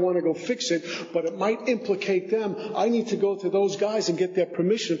light, and I want to go fix it, but it might implicate them, I need to go to those guys and get their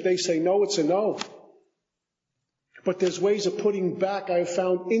permission. If they say no, it's a no. But there's ways of putting back, I have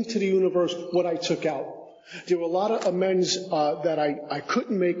found, into the universe what I took out. There were a lot of amends that I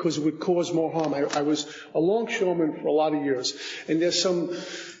couldn't make because it would cause more harm. I was a longshoreman for a lot of years, and there's some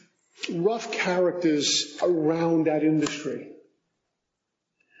rough characters around that industry.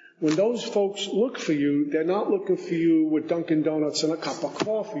 When those folks look for you, they're not looking for you with Dunkin' Donuts and a cup of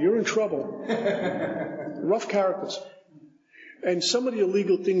coffee. You're in trouble. Rough characters. And some of the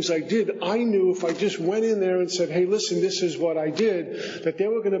illegal things I did, I knew if I just went in there and said, hey, listen, this is what I did, that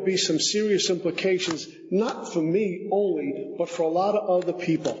there were going to be some serious implications, not for me only, but for a lot of other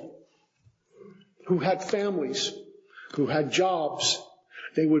people who had families, who had jobs.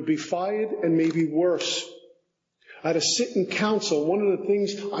 They would be fired and maybe worse. I had to sit in counsel. One of the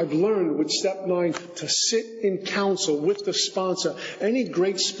things I've learned with Step 9, to sit in counsel with the sponsor. Any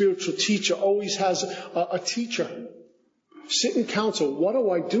great spiritual teacher always has a teacher. Sit in counsel. What do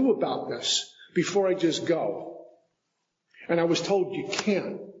I do about this before I just go? And I was told you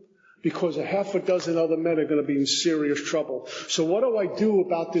can't, because a half a dozen other men are going to be in serious trouble. So what do I do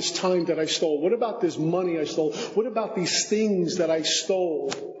about this time that I stole? What about this money I stole? What about these things that I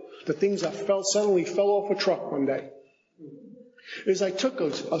stole? The things I suddenly fell off a truck one day. Is I took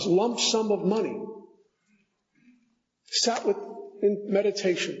a lump sum of money, sat in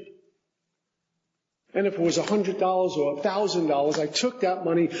meditation. And if it was $100 or $1,000, I took that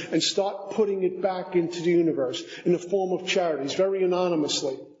money and start putting it back into the universe in the form of charities, very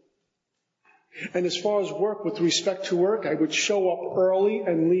anonymously. And as far as work, with respect to work, I would show up early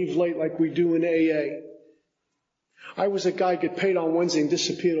and leave late like we do in AA. I was a guy get paid on Wednesday and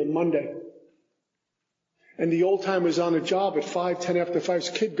disappeared on Monday. And the old timers on the job at 5:10 after 5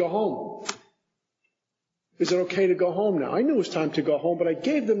 said, kid, go home. Is it okay to go home now? I knew it was time to go home, but I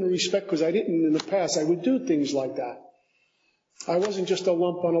gave them the respect because I didn't in the past. I would do things like that. I wasn't just a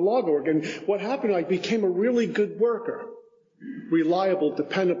lump on a log org. And what happened, I became a really good worker. Reliable,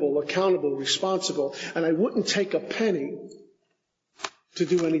 dependable, accountable, responsible. And I wouldn't take a penny to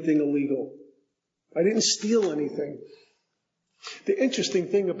do anything illegal. I didn't steal anything. The interesting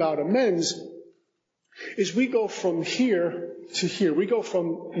thing about amends is we go from here to here. We go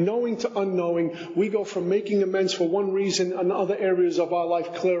from knowing to unknowing. We go from making amends for one reason and other areas of our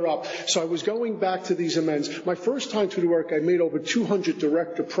life clear up. So I was going back to these amends. My first time through the work, I made over 200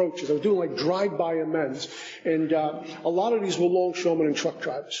 direct approaches. I was doing like drive-by amends. And a lot of these were longshoremen and truck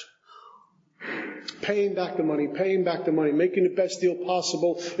drivers. Paying back the money, making the best deal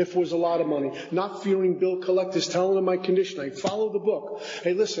possible if it was a lot of money. Not fearing bill collectors, telling them my condition. I followed the book.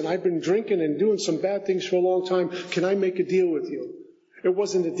 Hey, listen, I've been drinking and doing some bad things for a long time. Can I make a deal with you? It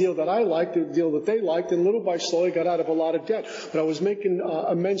wasn't a deal that I liked, it was a deal that they liked, and little by little I got out of a lot of debt. But I was making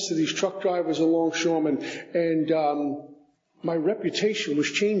amends to these truck drivers and longshoremen, and my reputation was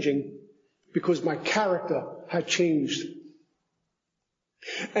changing because my character had changed.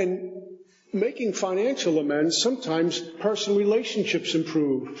 And making financial amends, sometimes personal relationships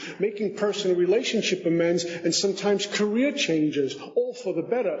improve. Making personal relationship amends, and sometimes career changes, all for the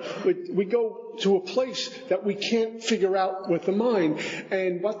better. We go to a place that we can't figure out with the mind.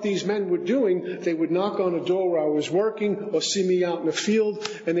 And what these men were doing, they would knock on a door where I was working or see me out in the field,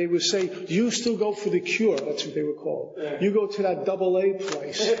 and they would say, "Do you still go for the cure?" That's what they were called. "You go to that AA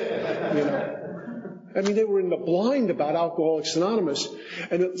place." I mean, they were in the blind about Alcoholics Anonymous.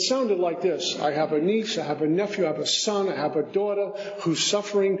 And it sounded like this: I have a niece, I have a nephew, I have a son, I have a daughter who's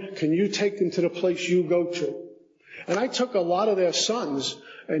suffering. Can you take them to the place you go to? And I took a lot of their sons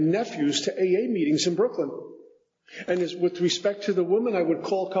and nephews to AA meetings in Brooklyn. And with respect to the women, I would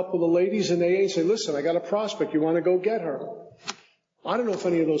call a couple of the ladies in AA and say, "Listen, I got a prospect. You want to go get her?" I don't know if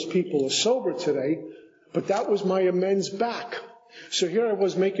any of those people are sober today, but that was my amends back. So here I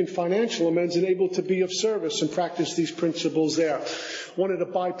was making financial amends and able to be of service and practice these principles there. One of the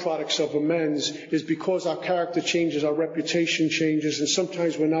byproducts of amends is because our character changes, our reputation changes, and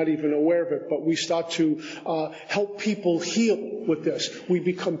sometimes we're not even aware of it, but we start to help people heal with this. We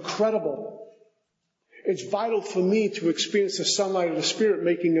become credible. It's vital for me to experience the sunlight of the Spirit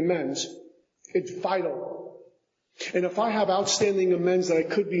making amends. It's vital. And if I have outstanding amends that I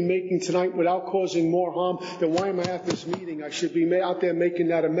could be making tonight without causing more harm, then why am I at this meeting? I should be out there making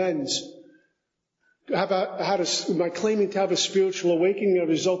that amends. Am I claiming to have a spiritual awakening as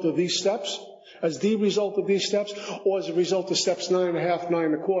a result of these steps? As the result of these steps? Or as a result of steps 9.5,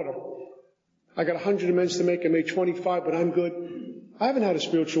 9.25? I got 100 amends to make. I made 25, but I'm good. I haven't had a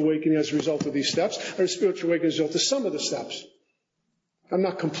spiritual awakening as a result of these steps. I had a spiritual awakening as a result of some of the steps. I'm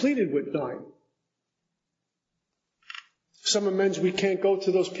not completed with 9. Some amends we can't go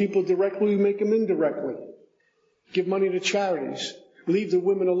to those people directly, we make them indirectly. Give money to charities. Leave the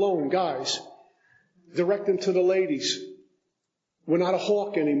women alone, guys. Direct them to the ladies. We're not a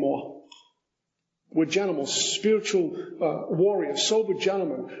hawk anymore. We're gentlemen, spiritual warriors, sober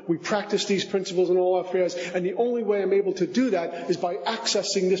gentlemen. We practice these principles in all our affairs, and the only way I'm able to do that is by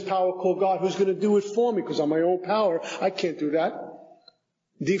accessing this power called God, who's going to do it for me, because on my own power, I can't do that.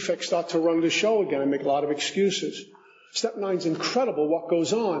 Defects start to run the show again. I make a lot of excuses. Step 9 is incredible what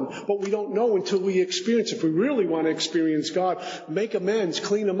goes on, but we don't know until we experience. If we really want to experience God, make amends,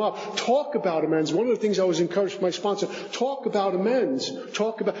 clean them up, talk about amends. One of the things I was encouraged by my sponsor, talk about amends.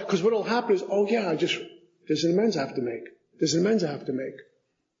 Because what will happen is, there's an amends I have to make. There's an amends I have to make.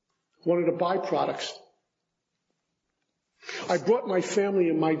 One of the byproducts. I brought my family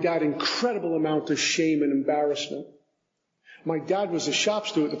and my dad incredible amount of shame and embarrassment. My dad was a shop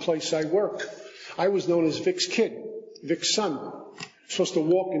steward at the place I worked. I was known as Vic's kid. Vic's son, supposed to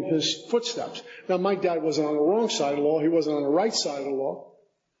walk in his footsteps. Now, my dad wasn't on the wrong side of the law. He wasn't on the right side of the law.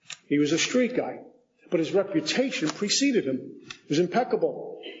 He was a street guy. But his reputation preceded him. It was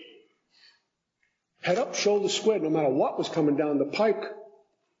impeccable. Head up, shoulder squared, no matter what was coming down the pike.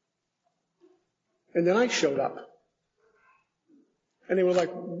 And then I showed up. And they were like,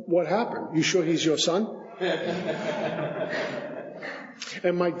 "What happened? You sure he's your son?"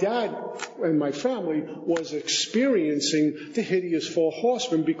 And my dad and my family was experiencing the hideous 4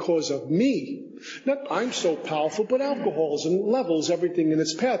 horsemen because of me. Not I'm so powerful, but alcoholism levels everything in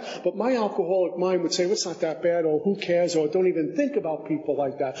its path. But my alcoholic mind would say, "Well, it's not that bad," or "Who cares?" or "Don't even think about people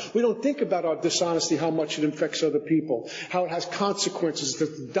like that." We don't think about our dishonesty, how much it infects other people, how it has consequences,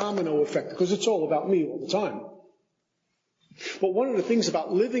 the domino effect, because it's all about me all the time. But one of the things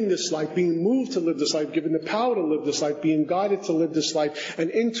about living this life, being moved to live this life, given the power to live this life, being guided to live this life, and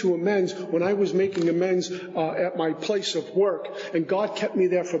into amends, when I was making amends at my place of work, and God kept me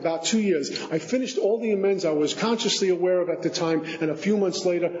there for about 2 years, I finished all the amends I was consciously aware of at the time, and a few months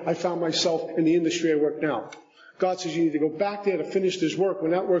later, I found myself in the industry I work now. God says, "You need to go back there to finish this work.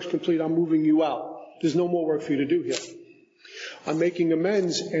 When that work's complete, I'm moving you out. There's no more work for you to do here." I'm making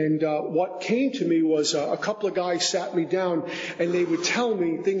amends, and what came to me was a couple of guys sat me down, and they would tell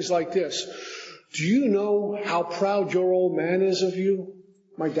me things like this: "Do you know how proud your old man is of you?"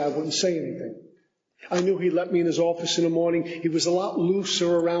 My dad wouldn't say anything. I knew he let me in his office in the morning. He was a lot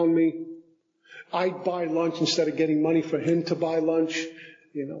looser around me. I'd buy lunch instead of getting money for him to buy lunch,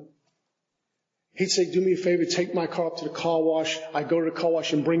 He'd say, "Do me a favor, take my car up to the car wash." I'd go to the car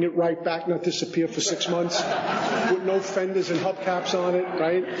wash and bring it right back, not disappear for 6 months, with no fenders and hubcaps on it,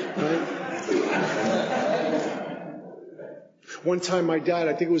 right? One time my dad,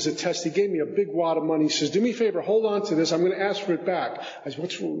 I think it was a test, he gave me a big wad of money. He says, "Do me a favor, hold on to this. I'm going to ask for it back." I said,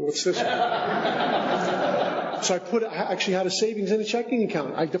 what's this? So I actually had a savings in a checking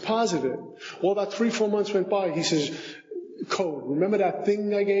account. I deposited it. Well, about 3-4 months went by. He says, code. Remember that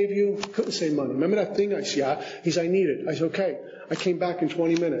thing I gave you? Couldn't say money. Remember that thing? I said, yeah. He said, I need it. I said, okay. I came back in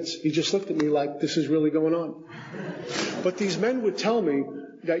 20 minutes. He just looked at me like, this is really going on. But these men would tell me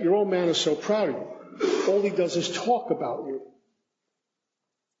that your old man is so proud of you. All he does is talk about you.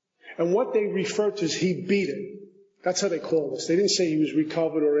 And what they refer to is he beat it. That's how they call this. They didn't say he was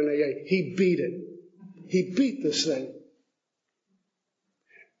recovered or in AA. He beat it. He beat this thing.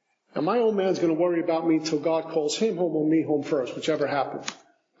 And my old man's going to worry about me till God calls him home or me home first, whichever happens.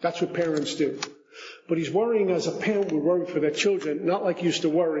 That's what parents do. But he's worrying as a parent would worry for their children, not like he used to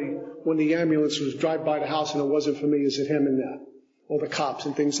worry when the ambulance was drive by the house and it wasn't for me, is it him and that? Or the cops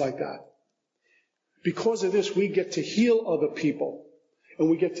and things like that. Because of this, we get to heal other people. And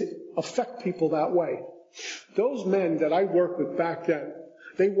we get to affect people that way. Those men that I worked with back then,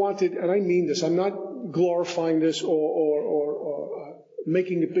 they wanted, and I mean this, I'm not glorifying this or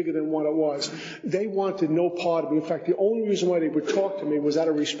making it bigger than what it was. They wanted no part of me. In fact, the only reason why they would talk to me was out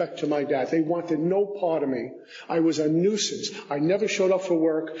of respect to my dad. They wanted no part of me. I was a nuisance. I never showed up for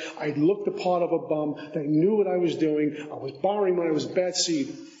work. I looked the part of a bum. They knew what I was doing. I was borrowing when I was bad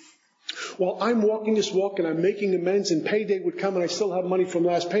seed. Well, I'm walking this walk and I'm making amends, and payday would come and I still have money from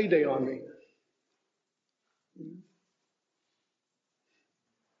last payday on me.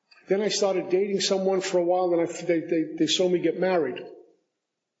 Then I started dating someone for a while, and they saw me get married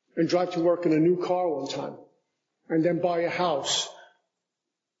and drive to work in a new car one time, and then buy a house.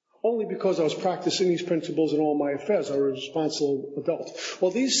 Only because I was practicing these principles in all my affairs. I was a responsible adult. Well,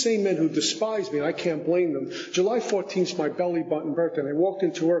 these same men who despised me, and I can't blame them, July 14th is my belly button birthday, and I walked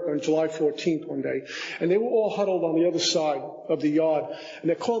into work on July 14th one day, and they were all huddled on the other side of the yard, and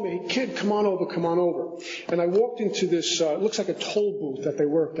they called me, hey, kid, come on over, come on over. And I walked into this, it looks like a toll booth that they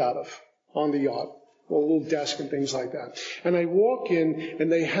worked out of on the yard, or a little desk and things like that. And I walk in,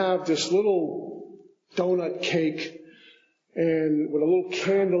 and they have this little donut cake, and with a little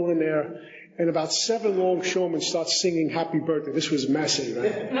candle in there, and about 7 longshoremen start singing happy birthday. This was messy,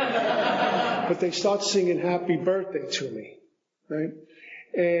 right? But they start singing happy birthday to me, right?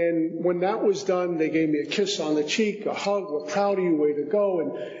 And when that was done, they gave me a kiss on the cheek, a hug, we're proud of you, way to go.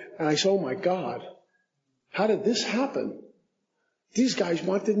 And I said, oh my God, how did this happen? These guys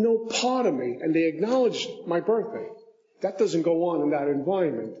wanted no part of me, and they acknowledged my birthday. That doesn't go on in that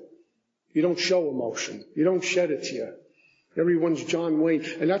environment. You don't show emotion. You don't shed a tear. Everyone's John Wayne.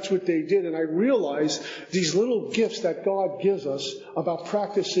 And that's what they did. And I realized these little gifts that God gives us about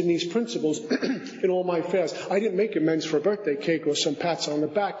practicing these principles in all my affairs. I didn't make amends for a birthday cake or some pats on the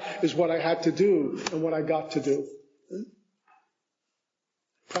back, is what I had to do and what I got to do.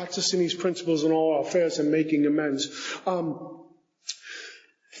 Practicing these principles in all our affairs and making amends.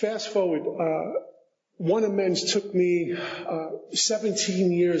 Fast forward, one amends took me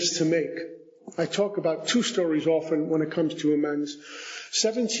 17 years to make. I talk about 2 stories often when it comes to amends.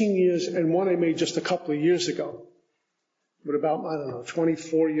 17 years, and one I made just a couple of years ago. With about,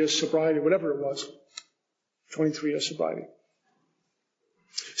 24 years sobriety, whatever it was. 23 years sobriety.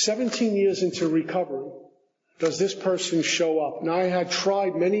 17 years into recovery, does this person show up? Now, I had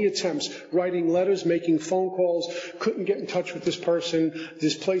tried many attempts, writing letters, making phone calls, couldn't get in touch with this person.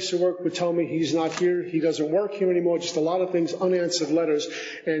 This place of work would tell me he's not here, he doesn't work here anymore, just a lot of things, unanswered letters.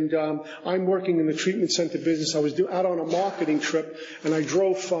 And I'm working in the treatment center business. I was out on a marketing trip, and I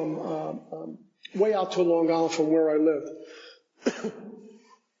drove from way out to Long Island from where I lived.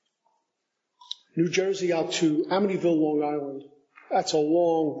 New Jersey out to Amityville, Long Island. That's a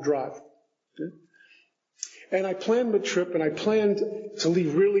long drive. And I planned the trip, and I planned to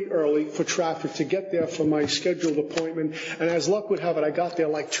leave really early for traffic to get there for my scheduled appointment. And as luck would have it, I got there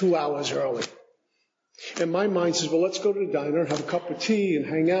like 2 hours early. And my mind says, well, let's go to the diner, have a cup of tea, and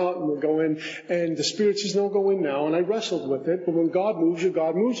hang out, and we'll go in. And the Spirit says, no, go in now. And I wrestled with it. But when God moves you,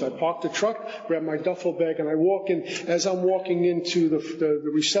 God moves. I parked the truck, grabbed my duffel bag, and I walk in. As I'm walking into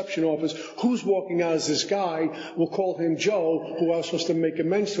the reception office, who's walking out is this guy. We'll call him Joe, who I was supposed to make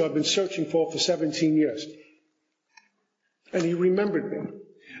amends to. I've been searching for 17 years. And he remembered me.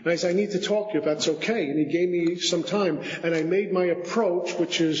 And I said, I need to talk to you if that's okay. And he gave me some time. And I made my approach,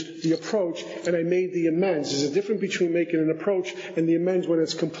 which is the approach, and I made the amends. There's a difference between making an approach and the amends when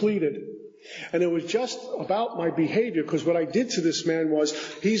it's completed. And it was just about my behavior, because what I did to this man was,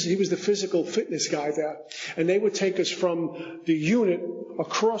 he was the physical fitness guy there. And they would take us from the unit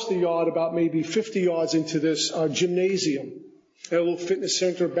across the yard about maybe 50 yards into this gymnasium. A little fitness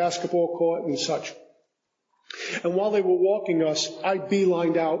center, basketball court and such. And while they were walking us, I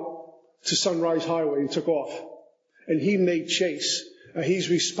beelined out to Sunrise Highway and took off. And he made chase. He's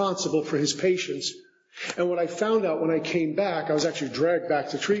responsible for his patients. And what I found out when I came back, I was actually dragged back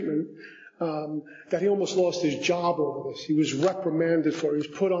to treatment. that he almost lost his job over this. He was reprimanded for it. He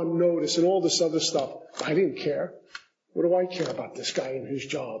was put on notice and all this other stuff. I didn't care. What do I care about this guy and his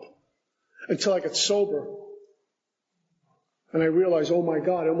job? Until I got sober. And I realized, oh my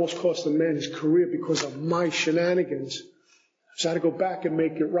God, it almost cost the man his career because of my shenanigans. So I had to go back and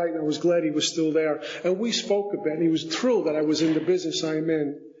make it right, and I was glad he was still there. And we spoke a bit, and he was thrilled that I was in the business I'm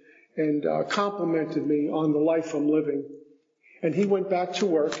in, and complimented me on the life I'm living. And he went back to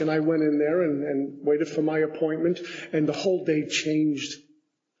work, and I went in there and waited for my appointment, and the whole day changed.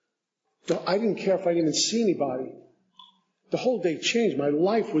 I didn't care if I didn't even see anybody. The whole day changed. My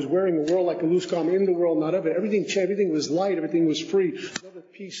life was wearing the world like a loose garment, in the world, not of it. Everything changed. Everything was light. Everything was free. Another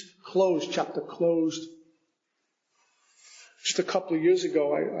piece closed, chapter closed. Just a couple of years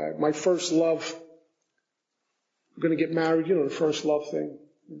ago, my first love, I'm going to get married, the first love thing.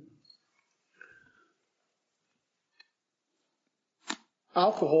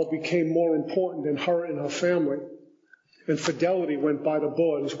 Alcohol became more important than her and her family, and fidelity went by the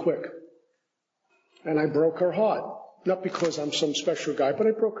board as quick. And I broke her heart. Not because I'm some special guy, but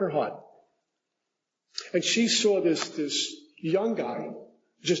I broke her heart. And she saw this young guy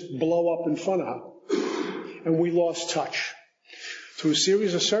just blow up in front of her. And we lost touch. Through a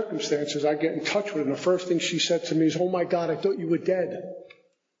series of circumstances, I get in touch with her, and the first thing she said to me is, oh my God, I thought you were dead.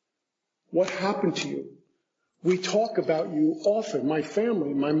 What happened to you? We talk about you often, my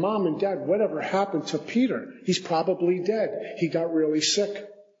family, my mom and dad, whatever happened to Peter? He's probably dead. He got really sick.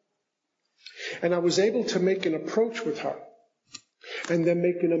 And I was able to make an approach with her and then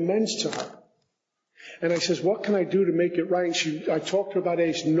make an amends to her. And I says, what can I do to make it right? And I talked to her about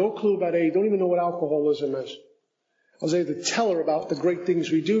AIDS, no clue about AIDS, don't even know what alcoholism is. I was able to tell her about the great things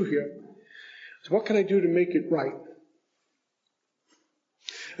we do here. So what can I do to make it right?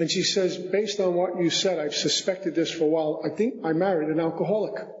 And she says, based on what you said, I've suspected this for a while. I think I married an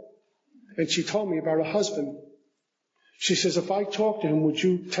alcoholic. And she told me about her husband. She says, if I talk to him, would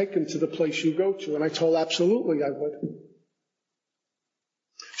you take him to the place you go to? And I told her, absolutely I would.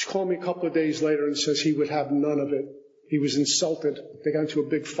 She called me a couple of days later and says he would have none of it. He was insulted. They got into a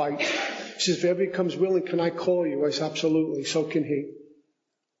big fight. She says, if ever he comes willing, can I call you? I said, absolutely. So can he.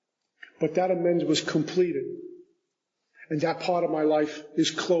 But that amends was completed. And that part of my life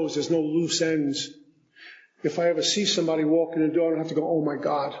is closed. There's no loose ends. If I ever see somebody walk in the door, I don't have to go, oh my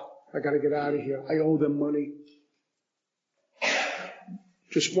God, I got to get out of here. I owe them money.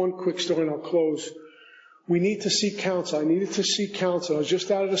 Just one quick story and I'll close. We need to seek counsel. I needed to seek counsel. I was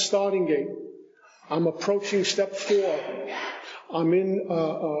just out of the starting gate. I'm approaching step 4. I'm in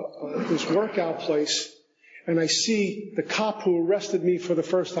this workout place, and I see the cop who arrested me for the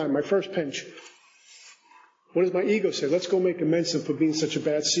first time, my first pinch. What does my ego say? Let's go make amends for being such a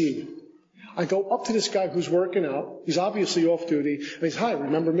bad seed. I go up to this guy who's working out. He's obviously off duty. And he's, hi,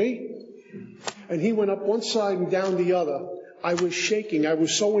 remember me? And he went up one side and down the other. I was shaking. I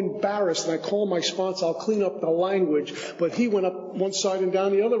was so embarrassed. And I called my sponsor. I'll clean up the language. But he went up one side and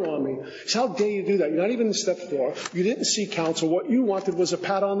down the other on me. So how dare you do that? You're not even in step 4. You didn't seek counsel. What you wanted was a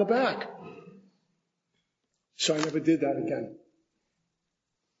pat on the back. So I never did that again.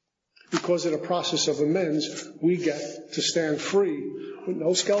 Because of the process of amends, we get to stand free with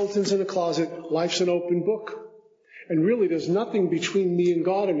no skeletons in the closet. Life's an open book. And really, there's nothing between me and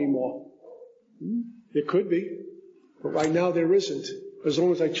God anymore. There could be, but right now there isn't, as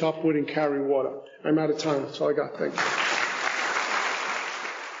long as I chop wood and carry water. I'm out of time. That's all I got. Thank you.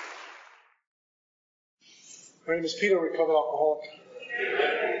 My name is Peter, a recovered alcoholic.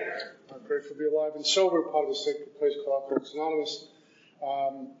 I'm grateful to be alive and sober, part of the sacred place called Alcoholics Anonymous.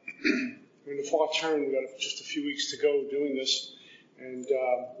 We're in the far turn. We've got just a few weeks to go doing this. And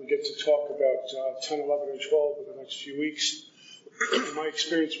we get to talk about 10, 11, and 12 in the next few weeks. My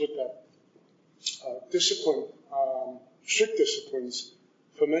experience with that discipline, strict disciplines,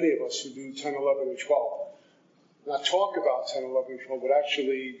 for many of us who do 10, 11, and 12. Not talk about 10, 11, and 12, but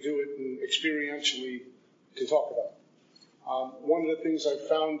actually do it and experientially can talk about. One of the things I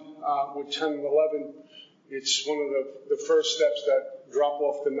found with 10 and 11, it's one of the first steps that drop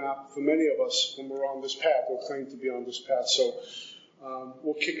off the map for many of us when we're on this path, or claim to be on this path. So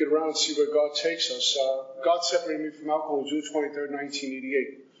we'll kick it around and see where God takes us. God separated me from alcohol on June 23rd,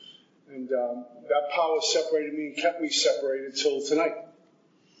 1988. And that power separated me and kept me separated till tonight.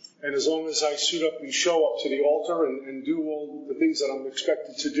 And as long as I suit up and show up to the altar and do all the things that I'm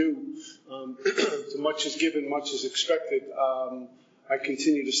expected to do, much is given, much is expected, I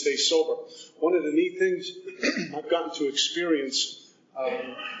continue to stay sober. One of the neat things I've gotten to experience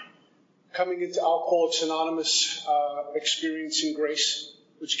coming into Alcoholics Anonymous, experiencing grace,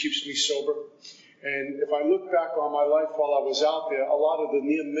 which keeps me sober. And if I look back on my life while I was out there, a lot of the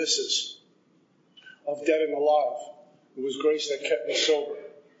near misses of dead and alive. It was grace that kept me sober.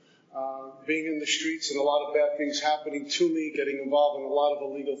 Being in the streets and a lot of bad things happening to me, getting involved in a lot of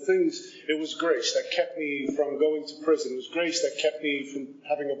illegal things, it was grace that kept me from going to prison. It was grace that kept me from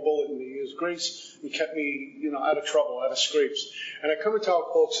having a bullet in me. It was grace that kept me, out of trouble, out of scrapes. And I come into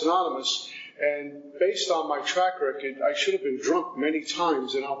Alcoholics Anonymous, and based on my track record, I should have been drunk many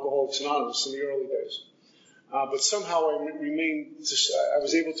times in Alcoholics Anonymous in the early days. But somehow I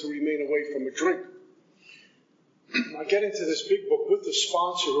was able to remain away from a drink. I get into this big book with the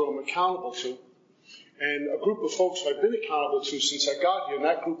sponsor who I'm accountable to, and a group of folks I've been accountable to since I got here, and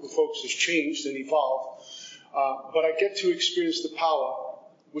that group of folks has changed and evolved. But I get to experience the power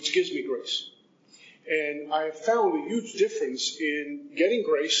which gives me grace. And I have found a huge difference in getting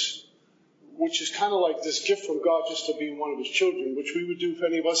grace, which is kind of like this gift from God just to be one of his children, which we would do if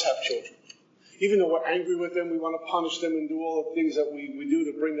any of us have children. Even though we're angry with them, we want to punish them and do all the things that we do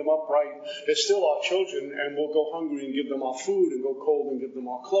to bring them up right, they're still our children, and we'll go hungry and give them our food and go cold and give them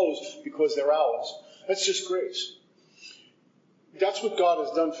our clothes because they're ours. That's just grace. That's what God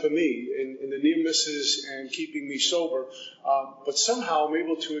has done for me in the near misses and keeping me sober. But somehow I'm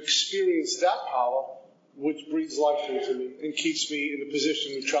able to experience that power, which breathes life into me and keeps me in a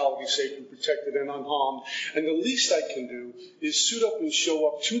position of neutrality, safe and protected and unharmed. And the least I can do is suit up and show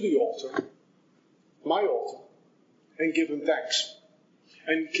up to the altar, my altar, and give him thanks.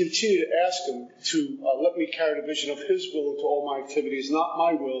 And continue to ask him to let me carry the vision of his will into all my activities, not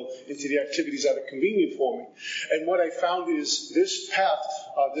my will into the activities that are convenient for me. And what I found is this path,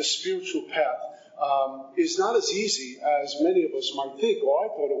 this spiritual path, is not as easy as many of us might think, or I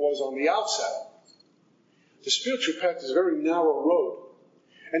thought it was on the outset. The spiritual path is a very narrow road.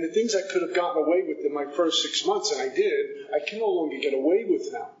 And the things I could have gotten away with in my first 6 months, and I did, I can no longer get away with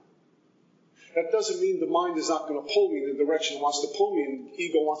now. That doesn't mean the mind is not going to pull me in the direction it wants to pull me, and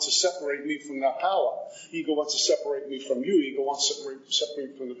ego wants to separate me from that power. Ego wants to separate me from you. Ego wants to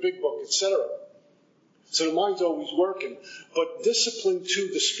separate me from the big book, etc. So the mind's always working. But discipline to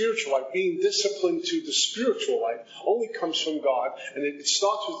the spiritual life, being disciplined to the spiritual life, only comes from God, and it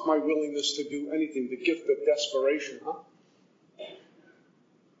starts with my willingness to do anything, the gift of desperation,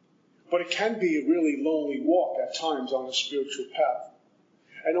 But it can be a really lonely walk at times on the spiritual path.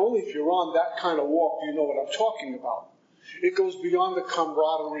 And only if you're on that kind of walk do you know what I'm talking about. It goes beyond the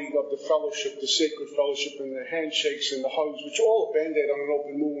camaraderie of the fellowship, the sacred fellowship, and the handshakes and the hugs, which all a Band-Aid on an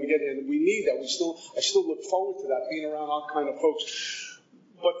open moon we get in. We need that. I still look forward to that, being around our kind of folks.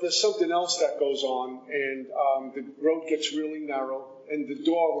 But there's something else that goes on, and the road gets really narrow, and the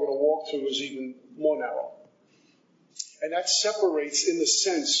door we're going to walk through is even more narrow. And that separates, in a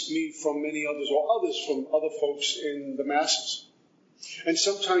sense, me from many others, or others from other folks in the masses. And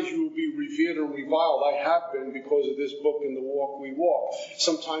sometimes you will be revered and reviled. I have been because of this book and the walk we walk.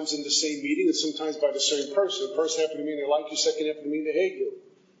 Sometimes in the same meeting and sometimes by the same person. First half of the meeting they like you, second half of the meeting they hate you.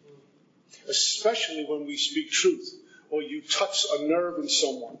 Especially when we speak truth, or you touch a nerve in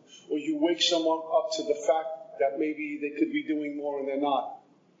someone, or you wake someone up to the fact that maybe they could be doing more and they're not.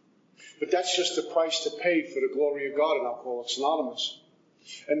 But that's just the price to pay for the glory of God in Alcoholics Anonymous.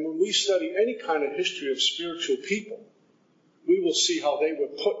 And when we study any kind of history of spiritual people, we will see how they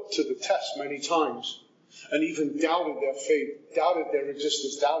were put to the test many times and even doubted their faith, doubted their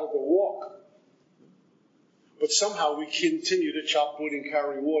existence, doubted their walk. But somehow we continue to chop wood and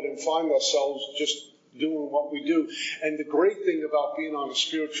carry wood and find ourselves just doing what we do. And the great thing about being on a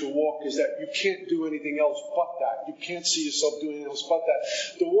spiritual walk is that you can't do anything else but that. You can't see yourself doing anything else but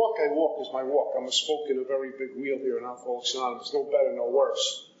that. The walk I walk is my walk. I'm a spoke in a very big wheel here in Alcoholics Anonymous. No better, no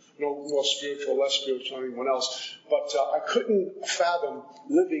worse. No more spiritual, less spiritual than anyone else. But I couldn't fathom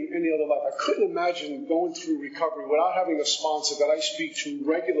living any other life. I couldn't imagine going through recovery without having a sponsor that I speak to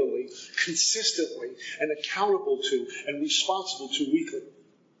regularly, consistently, and accountable to, and responsible to weekly.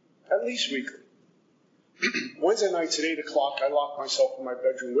 At least weekly. Wednesday nights at 8 o'clock, I lock myself in my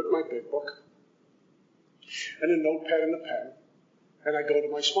bedroom with my big book and a notepad and a pen, and I go to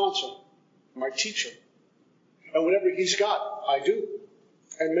my sponsor, my teacher. And whatever he's got, I do.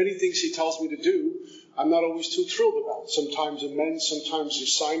 And many things he tells me to do, I'm not always too thrilled about. Sometimes amends, sometimes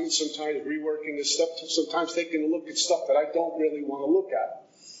assignments, sometimes reworking the stuff, sometimes taking a look at stuff that I don't really want to look at.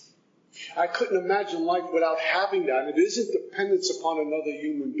 I couldn't imagine life without having that. It isn't dependence upon another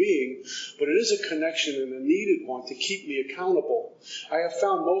human being, but it is a connection and a needed one to keep me accountable. I have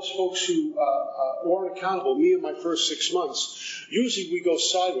found most folks who weren't accountable, me in my first 6 months, usually we go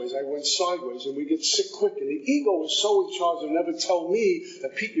sideways. I went sideways, and we get sick quick. And the ego is so in charge of never tell me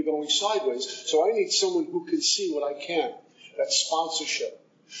that, Pete, you're going sideways. So I need someone who can see what I can't. That's sponsorship.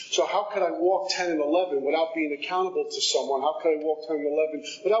 So how could I walk 10 and 11 without being accountable to someone? How could I walk 10 and 11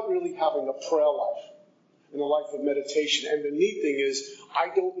 without really having a prayer life? in a life of meditation. And the neat thing is,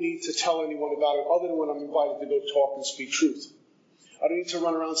 I don't need to tell anyone about it other than when I'm invited to go talk and speak truth. I don't need to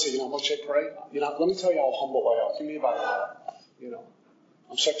run around and say, you know how much I pray? Let me tell you how humble I am. Give me about an hour.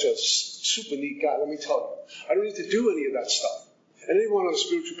 I'm such a super neat guy, let me tell you. I don't need to do any of that stuff. And anyone on a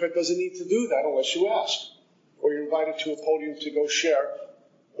spiritual path doesn't need to do that unless you ask. Or you're invited to a podium to go share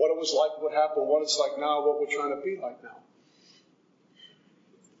what it was like, what happened, what it's like now, what we're trying to be like now.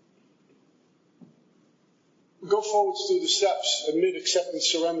 Go forwards through the steps. Admit, accept, and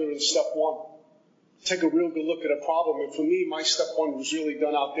surrender in step 1. Take a real good look at a problem. And for me, my step 1 was really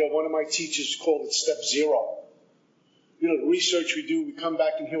done out there. One of my teachers called it step 0. The research we do, we come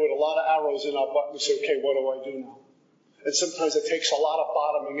back in here with a lot of arrows in our butt and we say, okay, what do I do now? And sometimes it takes a lot of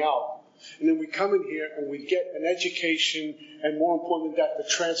bottoming out. And then we come in here and we get an education, and more important than that, the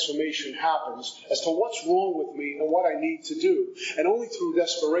transformation happens as to what's wrong with me and what I need to do. And only through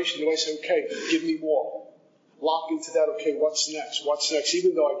desperation do I say, okay, give me more. Lock into that, okay, what's next? What's next?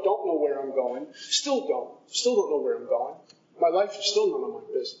 Even though I don't know where I'm going, still don't know where I'm going. My life is still none of my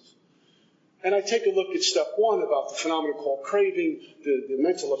business. And I take a look at step 1 about the phenomenon called craving, the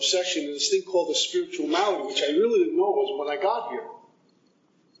mental obsession, and this thing called the spiritual malady, which I really didn't know was when I got here.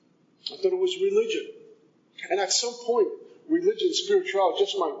 I thought it was religion. And at some point, religion and spirituality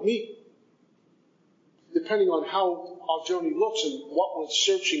just might meet, depending on how our journey looks and what we're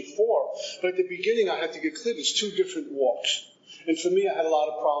searching for. But at the beginning, I had to get clear. There's 2 different walks. And for me, I had a lot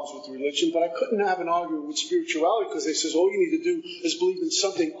of problems with religion, but I couldn't have an argument with spirituality because they says all you need to do is believe in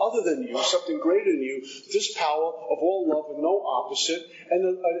something other than you, something greater than you, this power of all love and no opposite,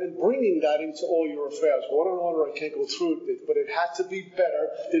 and bringing that into all your affairs. What in order, I can't go through it, but it had to be better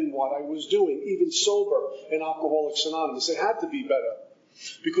than what I was doing, even sober in Alcoholics Anonymous. It had to be better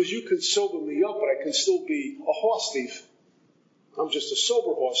because you can sober me up, but I can still be a horse thief. I'm just a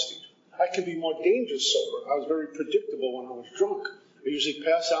sober horse thief. I can be more dangerous sober. I was very predictable when I was drunk. I usually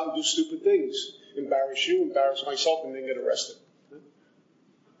pass out and do stupid things. Embarrass you, embarrass myself, and then get arrested.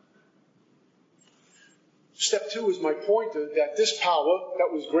 Step 2 is my pointer that this power that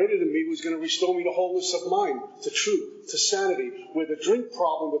was greater than me was going to restore me to wholeness of mind, to truth, to sanity, where the drink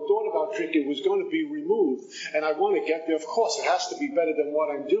problem, the thought about drinking was going to be removed. And I want to get there. Of course, it has to be better than what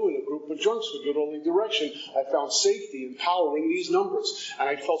I'm doing. A group of drunks with good only direction. I found safety and power in these numbers. And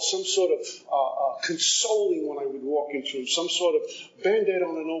I felt some sort of consoling when I would walk into them, some sort of Band-Aid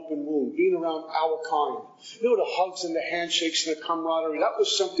on an open wound, being around our kind. The hugs and the handshakes and the camaraderie, that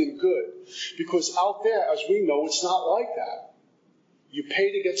was something good. Because out there, as we know, it's not like that. You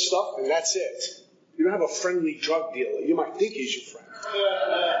pay to get stuff, and that's it. You don't have a friendly drug dealer. You might think he's your friend.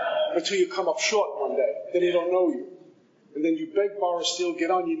 Until you come up short one day. Then he don't know you. And then you beg, borrow, steal, get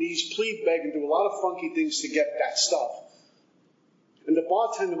on your knees, plead, beg, and do a lot of funky things to get that stuff. And the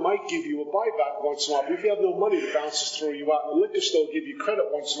bartender might give you a buyback once in a while, but if you have no money, the bouncers throw you out. And the liquor store will give you credit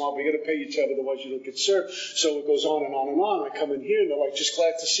once in a while, but you got to pay your tab, otherwise you don't get served. So it goes on and on and on. I come in here, and they're like, just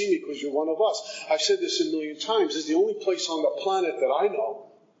glad to see me because you're one of us. I've said this a million times. This is the only place on the planet that I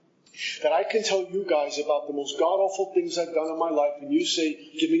know that I can tell you guys about the most god-awful things I've done in my life, and you say,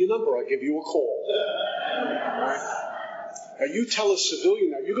 give me your number, I'll give you a call. Right? Now, you tell a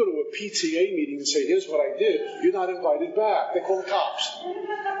civilian that, you go to a PTA meeting and say, here's what I did, you're not invited back. They call the cops.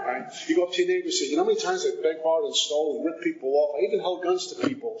 Right? You go up to your neighbor and say, you know how many times I begged, borrowed, and stole and ripped people off? I even held guns to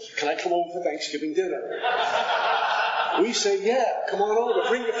people. Can I come over for Thanksgiving dinner? We say, yeah, come on over.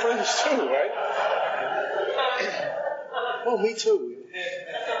 Bring your friends too, right? Oh, me too.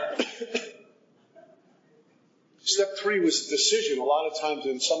 Step 3 was a decision. A lot of times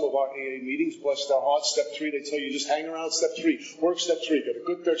in some of our AA meetings, bless their hearts, step 3, they tell you just hang around step 3. Work step 3. Get a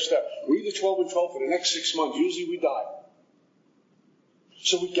good third step. Read the 12 and 12 for the next 6 months. Usually we die.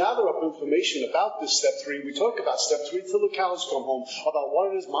 So we gather up information about this step 3. We talk about step 3 till the cows come home, about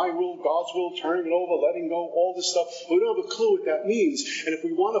what it is, my will, God's will, turning it over, letting go, all this stuff. But we don't have a clue what that means. And if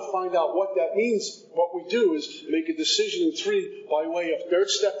we want to find out what that means, what we do is make a decision in 3 by way of third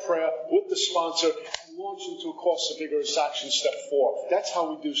step prayer with the sponsor, launch into a course of vigorous action, step 4. That's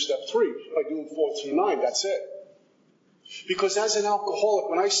how we do step 3, by doing 4 through 9. That's it. Because as an alcoholic,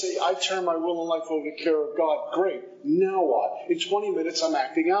 when I say I turn my will and life over to the care of God, great. Now what? In 20 minutes, I'm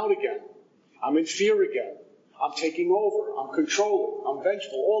acting out again. I'm in fear again. I'm taking over. I'm controlling. I'm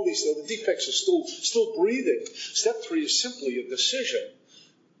vengeful. All these things. The defects are still breathing. Step 3 is simply a decision.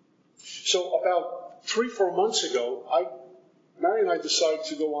 So about 3-4 months ago, Mary and I decided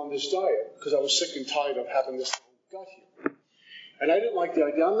to go on this diet because I was sick and tired of having this gut here. And I didn't like the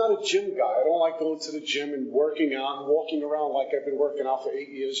idea. I'm not a gym guy. I don't like going to the gym and working out and walking around like I've been working out for 8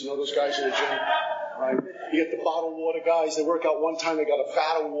 years. You know those guys in the gym? Right? You get the bottled water guys. They work out one time. They got a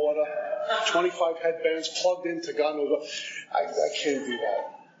vat of water. 25 headbands plugged into God knows what. I can't do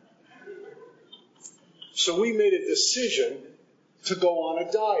that. So we made a decision to go on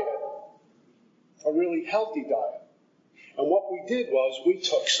a diet, a really healthy diet. And what we did was we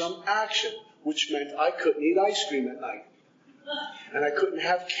took some action, which meant I couldn't eat ice cream at night. And I couldn't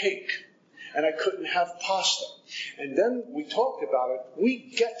have cake. And I couldn't have pasta. And then we talked about it. We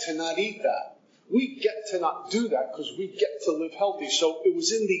get to not eat that. We get to not do that because we get to live healthy. So it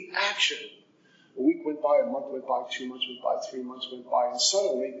was in the action. A week went by, a month went by, 2 months went by, 3 months went by, and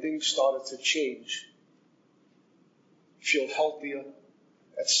suddenly things started to change. Feel healthier,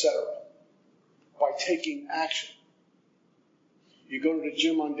 etc. By taking action. You go to the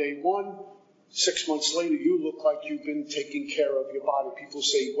gym on day 1, 6 months later, you look like you've been taking care of your body. People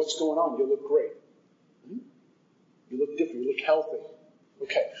say, what's going on? You look great. You look different. You look healthy.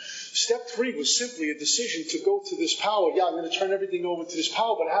 Okay. Step 3 was simply a decision to go to this power. Yeah, I'm going to turn everything over to this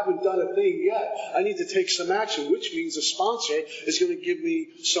power, but I haven't done a thing yet. I need to take some action, which means a sponsor is going to give me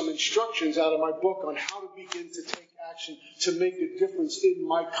some instructions out of my book on how to begin to take action to make a difference in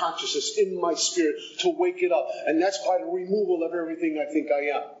my consciousness, in my spirit, to wake it up. And that's by the removal of everything I think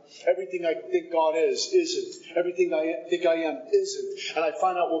I am. Everything I think God is, isn't. Everything I think I am, isn't. And I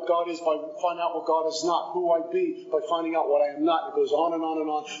find out what God is by finding out what God is not. Who I be by finding out what I am not. It goes on and on and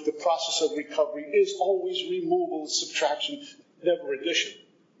on. The process of recovery is always removal, subtraction, never addition.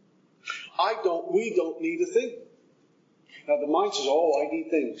 We don't need a thing. Now the mind says, I need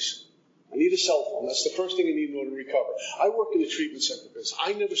things. I need a cell phone. That's the first thing I need in order to recover. I work in the treatment center business.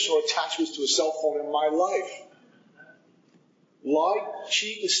 I never saw attachments to a cell phone in my life. Lie,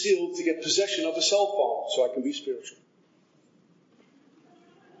 cheat, and steal to get possession of a cell phone so I can be spiritual.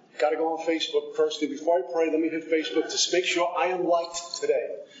 Got to go on Facebook first. Before I pray, let me hit Facebook to make sure I am liked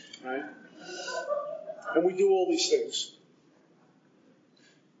today. Right? And we do all these things.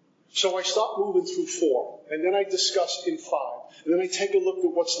 So I start moving through 4, and then I discuss in 5. And then I take a look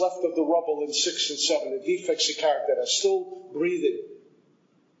at what's left of the rubble in 6 and 7, the defects of character that are still breathing.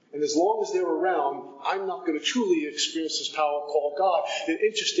 And as long as they're around, I'm not going to truly experience this power called God. The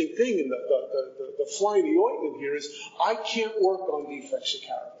interesting thing in the fly in the ointment here is I can't work on defects of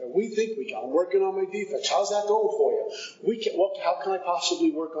character. We think we can. I'm working on my defects. How's that going for you? How can I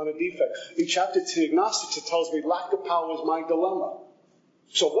possibly work on a defect? In chapter 2, Gnostics, it tells me lack of power is my dilemma.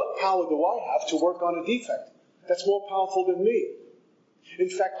 So what power do I have to work on a defect? That's more powerful than me. In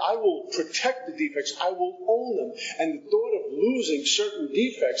fact, I will protect the defects. I will own them. And the thought of losing certain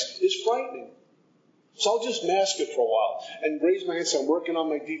defects is frightening. So I'll just mask it for a while and raise my hand and say, I'm working on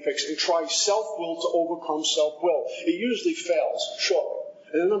my defects, and try self-will to overcome self-will. It usually fails shortly.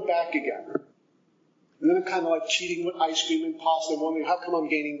 And then I'm back again. And then I'm kind of like cheating with ice cream and pasta and wondering, how come I'm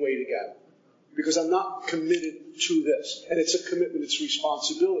gaining weight again? Because I'm not committed to this. And it's a commitment, it's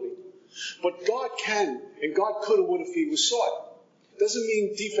responsibility. But God can, and God could and would if He was sought. Doesn't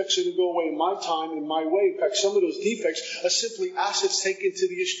mean defects are going to go away in my time, in my way. In fact, some of those defects are simply assets taken to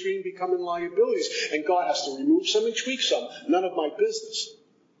the extreme, becoming liabilities. And God has to remove some and tweak some. None of my business.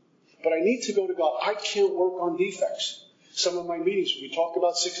 But I need to go to God. I can't work on defects. Some of my meetings, we talk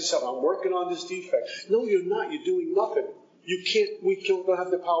about 6 and 7. I'm working on this defect. No, you're not. You're doing nothing. We don't have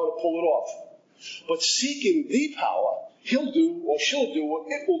the power to pull it off. But seeking the power, he'll do or she'll do or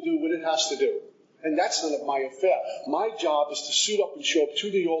it will do what it has to do. And that's none of my affair. My job is to suit up and show up to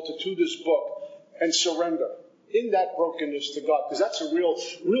the altar, to this book, and surrender in that brokenness to God. Because that's a real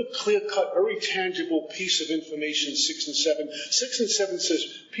clear-cut, very tangible piece of information, 6 and 7. 6 and 7 says,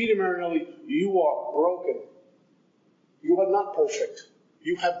 Peter Marinelli, you are broken. You are not perfect.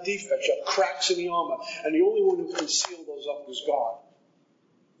 You have defects. You have cracks in the armor. And the only one who can seal those up is God.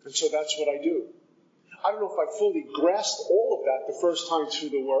 And so that's what I do. I don't know if I fully grasped all of that the first time through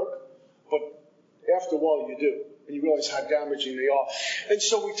the work, but after a while you do. And you realize how damaging they are. And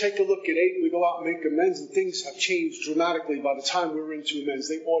so we take a look at 8 and we go out and make amends, and things have changed dramatically by the time we're into amends.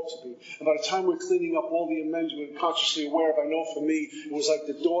 They ought to be. And by the time we're cleaning up all the amends we're consciously aware of, I know for me, it was like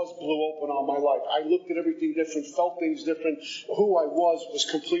the doors blew open on my life. I looked at everything different, felt things different. Who I was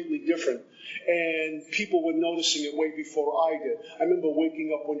completely different. And people were noticing it way before I did. I remember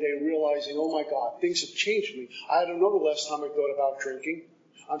waking up one day and realizing, oh my God, things have changed me. I don't know the last time I thought about drinking.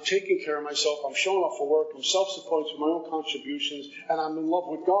 I'm taking care of myself. I'm showing up for work. I'm self-supporting through my own contributions. And I'm in love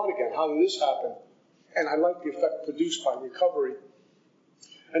with God again. How did this happen? And I like the effect produced by recovery.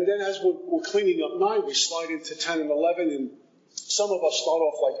 And then as we're cleaning up 9, we slide into 10 and 11. And some of us start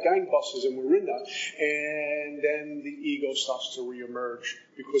off like gangbusters, and we're in that. And then the ego starts to reemerge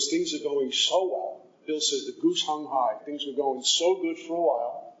because things are going so well. Bill says the goose hung high. Things were going so good for a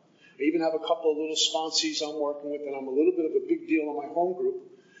while. I even have a couple of little sponsees I'm working with, and I'm a little bit of a big deal in my home group.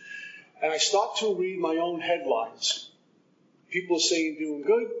 And I start to read my own headlines. People are saying doing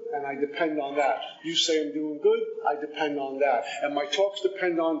good, and I depend on that. You say I'm doing good, I depend on that. And my talks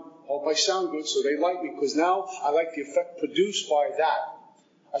depend on, hope I sound good, so they like me, because now I like the effect produced by that.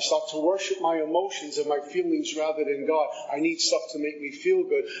 I start to worship my emotions and my feelings rather than God. I need stuff to make me feel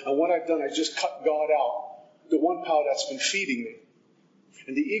good. And what I've done, I just cut God out, the one power that's been feeding me.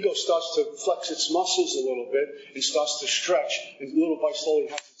 And the ego starts to flex its muscles a little bit and starts to stretch, and little by slowly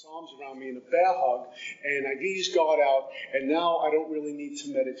has its arms around me in a bear hug, and I ease God out, and now I don't really need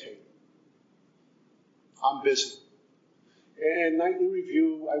to meditate. I'm busy. And nightly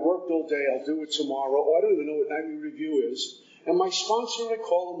review, I worked all day, I'll do it tomorrow. Oh, I don't even know what nightly review is. And my sponsor, I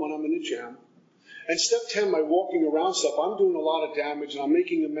call him when I'm in the jam. And step 10, my walking around stuff, I'm doing a lot of damage, and I'm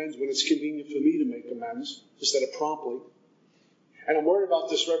making amends when it's convenient for me to make amends, instead of promptly. And I'm worried about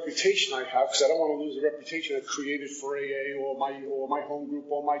this reputation I have, because I don't want to lose the reputation I've created for AA or my home group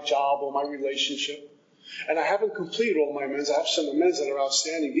or my job or my relationship. And I haven't completed all my amends. I have some amends that are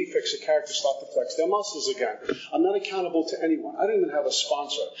outstanding. Defects of character start to flex their muscles again. I'm not accountable to anyone. I don't even have a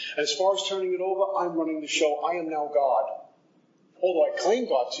sponsor. And as far as turning it over, I'm running the show. I am now God. Although I claim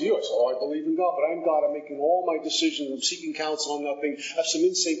God to you, I say, I believe in God, but I'm God. I'm making all my decisions. I'm seeking counsel on nothing. I have some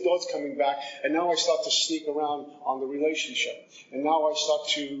insane thoughts coming back, and now I start to sneak around on the relationship. And now I start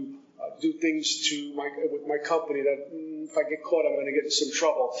to do things with my company that if I get caught, I'm going to get in some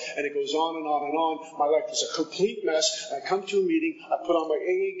trouble. And it goes on and on and on. My life is a complete mess. And I come to a meeting, I put on my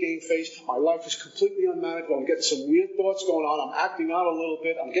AA game face. My life is completely unmanageable. I'm getting some weird thoughts going on. I'm acting out a little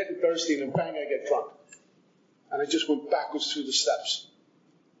bit. I'm getting thirsty, and then bang, I get drunk. And I just went backwards through the steps.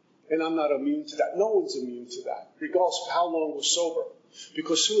 And I'm not immune to that. No one's immune to that, regardless of how long we're sober.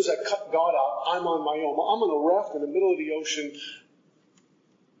 Because as soon as I cut God out, I'm on my own. I'm on a raft in the middle of the ocean.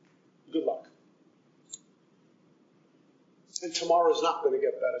 Good luck. And tomorrow's not going to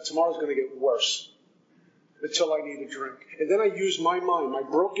get better. Tomorrow's going to get worse. Until I need a drink. And then I use my mind, my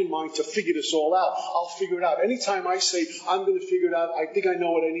broken mind, to figure this all out. I'll figure it out. Anytime I say, I'm going to figure it out, I think I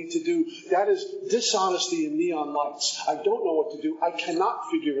know what I need to do, that is dishonesty in neon lights. I don't know what to do. I cannot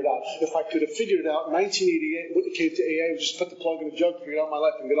figure it out. If I could have figured it out in 1988, when it came to AA, I would just put the plug in the jug, figure out my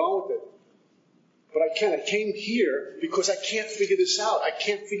life, and get on with it. But I can't. I came here because I can't figure this out. I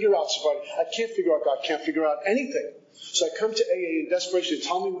can't figure out sobriety. I can't figure out God. I can't figure out anything. So I come to AA in desperation.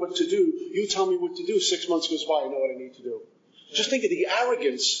 Tell me what to do. You tell me what to do. 6 months goes by. I know what I need to do. Just think of the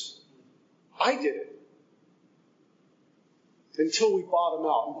arrogance. I did it. Until we bottom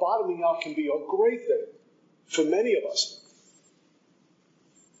out. And bottoming out can be a great thing for many of us.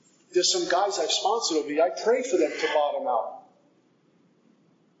 There's some guys I've sponsored over here. I pray for them to bottom out.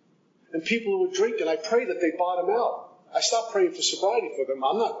 And people who are drinking, I pray that they bottom out. I stopped praying for sobriety for them.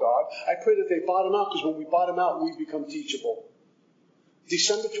 I'm not God. I pray that they bottom out, because when we bottom out, we become teachable.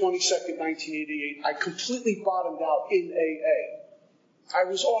 December 22nd, 1988, I completely bottomed out in AA. I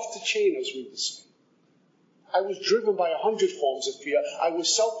was off the chain, as we would say. I was driven by 100 forms of fear. I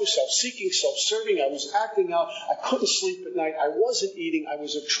was selfish, self-seeking, self-serving. I was acting out. I couldn't sleep at night. I wasn't eating. I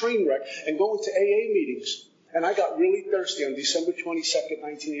was a train wreck. And going to AA meetings. And I got really thirsty on December 22nd,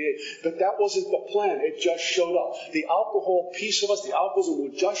 1988. But that wasn't the plan. It just showed up. The alcohol piece of us, the alcoholism,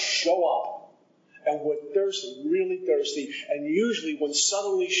 would just show up. And we're thirsty, really thirsty. And usually when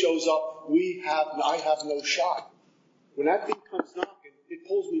suddenly shows up, I have no shot. When that thing comes knocking, it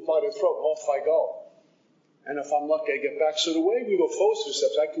pulls me by the throat. Off I go. And if I'm lucky, I get back. So the way we go forward through the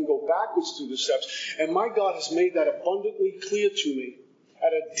steps, I can go backwards through the steps. And my God has made that abundantly clear to me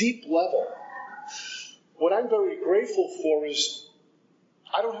at a deep level. What I'm very grateful for is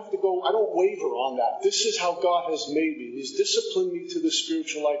I don't waver on that. This is how God has made me. He's disciplined me to the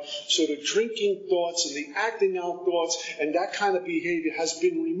spiritual life. So the drinking thoughts and the acting out thoughts and that kind of behavior has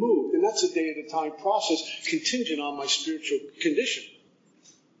been removed. And that's a day-at-a-time process contingent on my spiritual condition.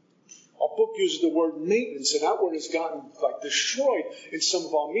 Our book uses the word maintenance, and that word has gotten destroyed in some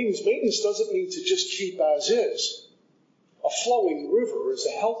of our meanings. Maintenance doesn't mean to just keep as is. A flowing river is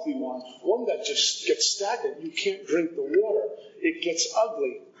a healthy one that just gets stagnant. You can't drink the water. It gets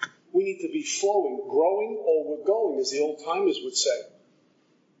ugly. We need to be flowing, growing, or we're going, as the old timers would say.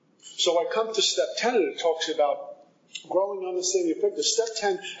 So I come to step 10, and it talks about growing, understanding, effective. Step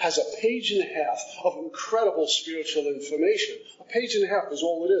 10 has a page and a half of incredible spiritual information. A page and a half is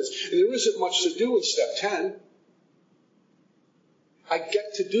all it is. And there isn't much to do in step 10. I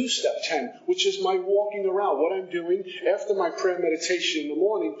get to do step 10, which is my walking around, what I'm doing after my prayer meditation in the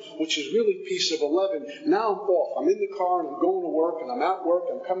morning, which is really piece of 11. Now I'm off. I'm in the car and I'm going to work and I'm at work.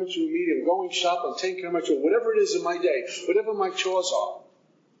 I'm coming to a meeting. I'm going shop. I'm taking care of my children. Whatever it is in my day, whatever my chores are.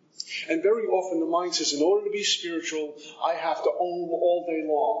 And very often the mind says, in order to be spiritual, I have to own all day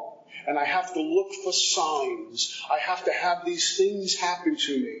long. And I have to look for signs. I have to have these things happen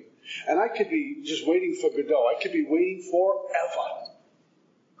to me. And I could be just waiting for Godot. I could be waiting forever.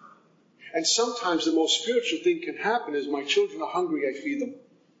 And sometimes the most spiritual thing can happen is my children are hungry, I feed them.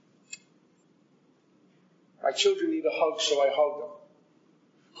 My children need a hug, so I hug them.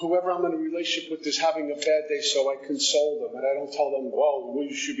 Whoever I'm in a relationship with is having a bad day, so I console them. And I don't tell them, well,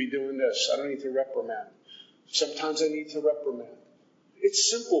 you should be doing this. I don't need to reprimand. Sometimes I need to reprimand. It's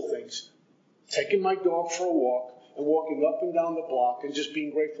simple things. Taking my dog for a walk and walking up and down the block and just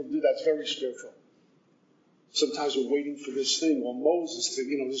being grateful to do that's very spiritual. Sometimes we're waiting for this thing. Well, Moses,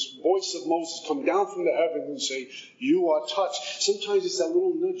 this voice of Moses come down from the heavens and say, you are touched. Sometimes it's that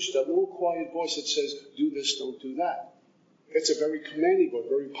little nudge, that little quiet voice that says, do this, don't do that. It's a very commanding voice,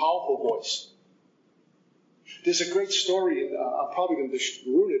 very powerful voice. There's a great story, and I'm probably going to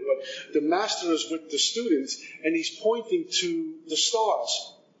ruin it, but the master is with the students, and he's pointing to the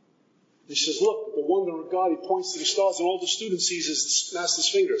stars. He says, look, the wonder of God, he points to the stars, and all the student sees is the master's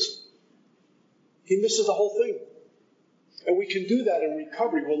fingers. He misses the whole thing. And we can do that in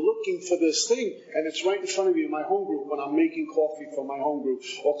recovery. We're looking for this thing, and it's right in front of me in my home group when I'm making coffee for my home group,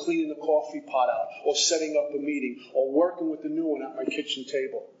 or cleaning the coffee pot out, or setting up a meeting, or working with the new one at my kitchen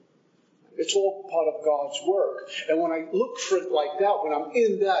table. It's all part of God's work. And when I look for it like that, when I'm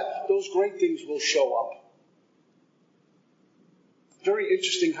in that, those great things will show up. Very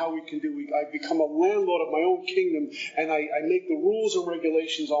interesting how we can do. I become a landlord of my own kingdom, and I make the rules and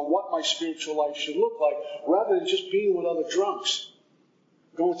regulations on what my spiritual life should look like, rather than just being with other drunks.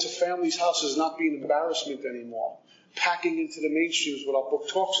 Going to families' houses, not being an embarrassment anymore. Packing into the mainstream is what our book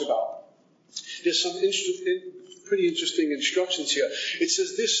talks about. There's some pretty interesting instructions here. It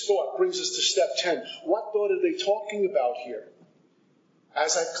says this thought brings us to step 10. What thought are they talking about here?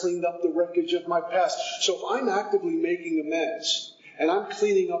 As I've cleaned up the wreckage of my past. So if I'm actively making amends, and I'm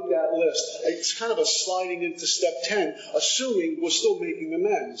cleaning up that list, it's kind of a sliding into step 10, assuming we're still making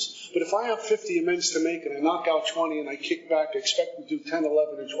amends. But if I have 50 amends to make and I knock out 20 and I kick back, expect to do 10,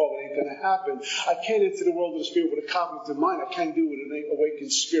 11, and 12, it ain't going to happen. I can't enter the world of the spirit with a cognitive mind. I can't do it with an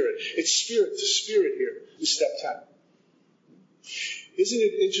awakened spirit. It's spirit to spirit here in step 10. Isn't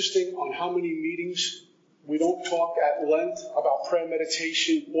it interesting on how many meetings we don't talk at length about prayer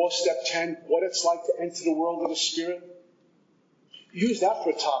meditation or step 10, what it's like to enter the world of the spirit? Use that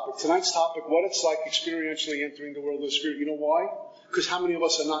for a topic. Tonight's topic, what it's like experientially entering the world of the spirit. You know why? Because how many of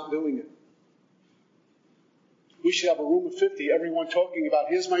us are not doing it? We should have a room of 50, everyone talking about,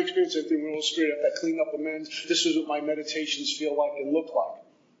 here's my experience entering the world of the spirit. After I clean up amends, this is what my meditations feel like and look like.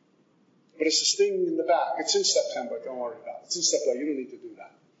 But it's this thing in the back. It's in September. Don't worry about it. It's in September. You don't need to do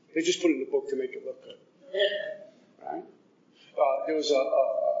that. They just put it in the book to make it look good. Right? There was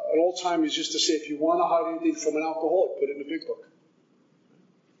an old timer used to say, if you want to hide anything from an alcoholic, put it in the big book.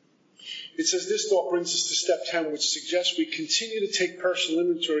 It says this thought brings us to step 10, which suggests we continue to take personal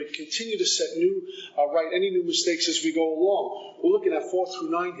inventory, continue to set right any new mistakes as we go along. We're looking at 4 through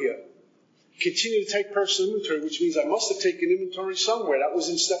 9 here. Continue to take personal inventory, which means I must have taken inventory somewhere. That was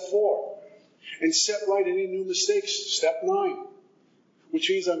in step 4. And set right any new mistakes, step 9. Which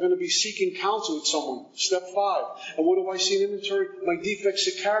means I'm going to be seeking counsel with someone, step 5. And what do I see in inventory? My defects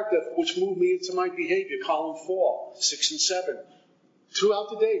of character, which move me into my behavior, column 4, 6 and 7. Throughout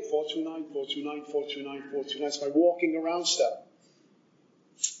the day, 4 through 9, 4 through 9, 4 through 9, 4 through 9. It's my walking around step.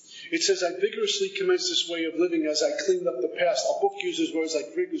 It says, I vigorously commenced this way of living as I cleaned up the past. Our book uses words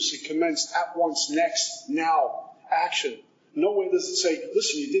like vigorously, commenced, at once, next, now, action. Nowhere does it say,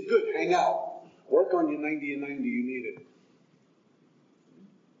 listen, you did good, hang out. Work on your 90 and 90, you need it.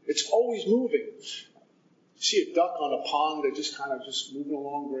 It's always moving. You see a duck on a pond, they're just kind of just moving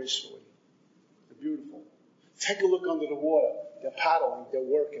along gracefully. They're beautiful. Take a look under the water. They're paddling, they're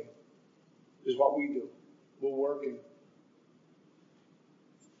working. Is what we do. We're working.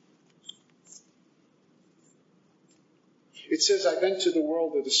 It says, I've entered the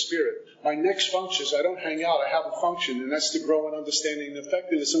world of the Spirit. My next function is I don't hang out, I have a function, and that's to grow in understanding and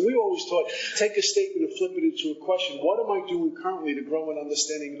effectiveness. And we always taught, take a statement and flip it into a question. What am I doing currently to grow in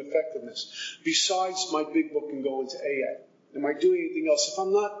understanding and effectiveness? Besides my big book and going to AA. Am I doing anything else? If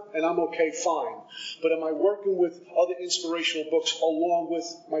I'm not, and I'm okay, fine. But am I working with other inspirational books along with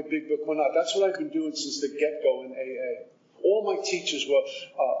my big book or not? That's what I've been doing since the get-go in AA. All my teachers were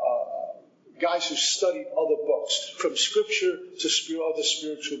guys who studied other books, from scripture to other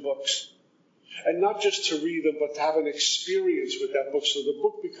spiritual books. And not just to read them, but to have an experience with that book, so the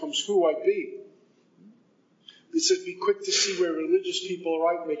book becomes who I be. It says, be quick to see where religious people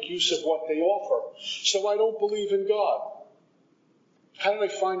are right, make use of what they offer. So I don't believe in God. How did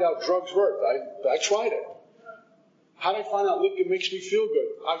I find out drugs worked? I tried it. How did I find out liquor makes me feel good?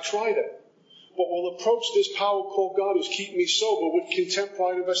 I tried it. But will approach this power called God who's keeping me sober with contempt,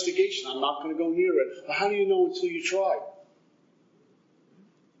 pride, investigation. I'm not going to go near it. But how do you know until you try?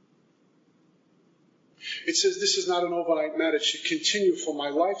 It says this is not an overnight matter. It should continue for my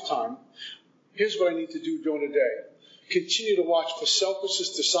lifetime. Here's what I need to do during the day. Continue to watch for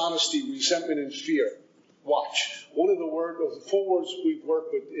selfishness, dishonesty, resentment, and fear. Watch. One of the 4 words we've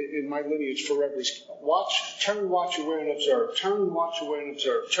worked with in my lineage forever is watch, turn, watch, aware, and observe. Turn, watch, aware, and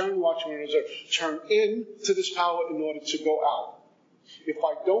observe. Turn, watch, aware, and observe. Turn in to this power in order to go out. If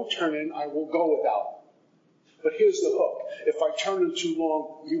I don't turn in, I will go without. But here's the hook. If I turn in too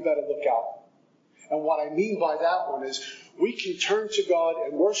long, you better look out. And what I mean by that one is we can turn to God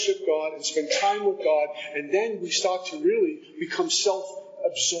and worship God and spend time with God, and then we start to really become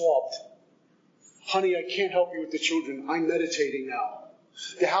self-absorbed. Honey, I can't help you with the children. I'm meditating now.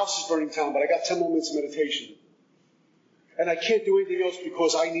 The house is burning down, but I got 10 more minutes of meditation. And I can't do anything else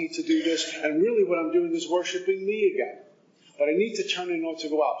because I need to do this. And really what I'm doing is worshiping me again. But I need to turn in order to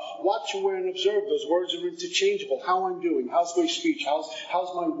go out. Watch, aware, and observe. Those words are interchangeable. How I'm doing. How's my speech?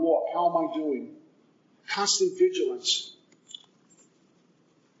 How's my walk? How am I doing? Constant vigilance.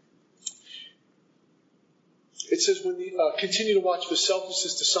 It says, continue to watch for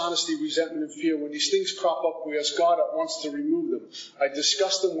selfishness, dishonesty, resentment, and fear. When these things crop up, we ask God at once to remove them. I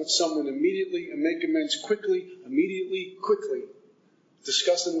discuss them with someone immediately and make amends quickly. Immediately, quickly.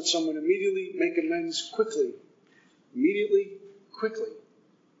 Discuss them with someone immediately, make amends quickly. Immediately, quickly.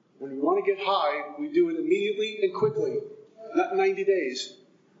 When we want to get high, we do it immediately and quickly. Not 90 days.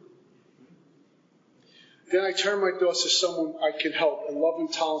 Then I turn my thoughts to someone I can help, and love and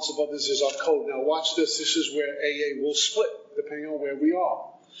tolerance of others is our code. Now watch this. This is where AA will split, depending on where we are.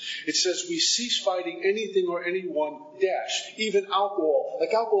 It says we cease fighting anything or anyone, even alcohol.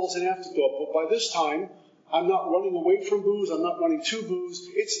 Like alcohol is an afterthought, but by this time, I'm not running away from booze. I'm not running to booze.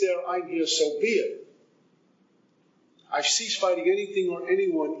 It's there. I'm here, so be it. I've ceased fighting anything or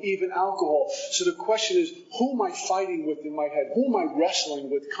anyone, even alcohol. So the question is, who am I fighting with in my head? Who am I wrestling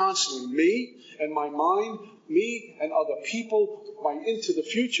with constantly? Me and my mind, me and other people, my into the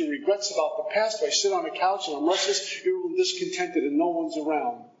future, regrets about the past. I sit on a couch and I'm restless, irritable, discontented, and no one's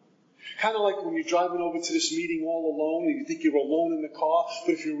around. Kind of like when you're driving over to this meeting all alone and you think you're alone in the car,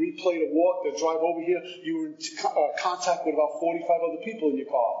 but if you replay the drive over here, you were in contact with about 45 other people in your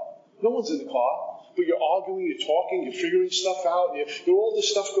car. No one's in the car. But you're arguing, you're talking, you're figuring stuff out, you're all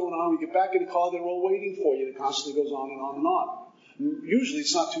this stuff going on. You get back in the car, they're all waiting for you. It constantly goes on and on and on. Usually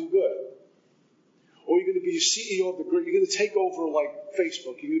it's not too good. Or you're going to be a CEO of the group. You're going to take over like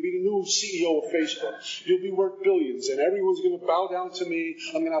Facebook. You're going to be the new CEO of Facebook. You'll be worth billions, and everyone's going to bow down to me.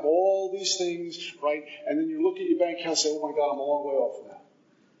 I'm going to have all these things, right? And then you look at your bank account and say, oh my God, I'm a long way off from that.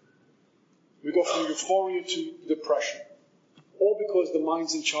 We go from euphoria to depression. All because the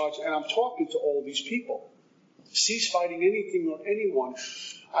mind's in charge, and I'm talking to all these people. Cease fighting anything or anyone.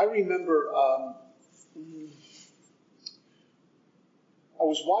 I remember I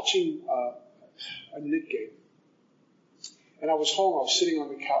was watching a Knick game, and I was home. I was sitting on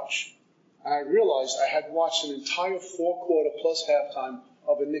the couch, and I realized I had watched an entire 4-quarter plus halftime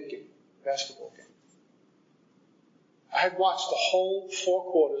of a Knick game, basketball game. I had watched the whole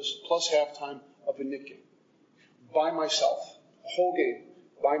 4 quarters plus halftime of a Knick game by myself. Whole game,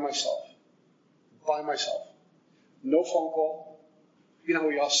 by myself. No phone call. You know,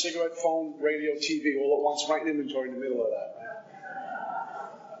 we are cigarette, phone, radio, TV, all at once, right in inventory in the middle of that.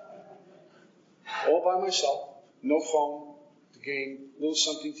 Right? All by myself, no phone, the game, a little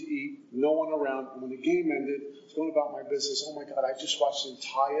something to eat, no one around. And when the game ended, I was going about my business. Oh my God, I just watched the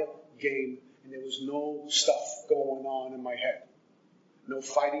entire game, and there was no stuff going on in my head. No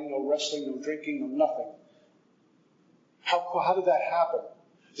fighting, no wrestling, no drinking, no nothing. How did that happen?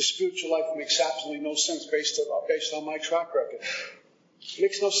 The spiritual life makes absolutely no sense based on my track record. It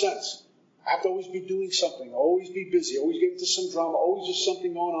makes no sense. I have to always be doing something, always be busy, always get into some drama, always just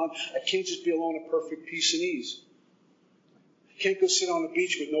something going on. I can't just be alone in perfect peace and ease. I can't go sit on the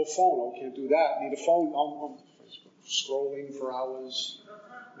beach with no phone. Oh, I can't do that. I need a phone. I'm scrolling for hours,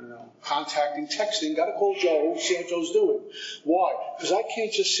 contacting, texting. Got to call Joe, see how Joe's doing. Why? Because I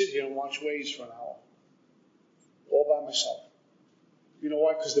can't just sit here and watch Waze for an hour. All by myself. You know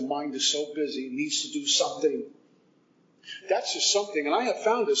why? Because the mind is so busy, it needs to do something. That's just something, and I have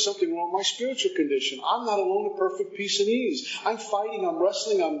found there's something wrong with my spiritual condition. I'm not alone in perfect peace and ease. I'm fighting, I'm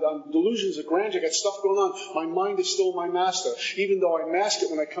wrestling, I'm delusions of grandeur, I got stuff going on. My mind is still my master. Even though I mask it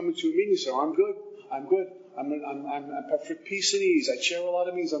when I come into a meeting, so I'm good, I'm in perfect peace and ease. I chair a lot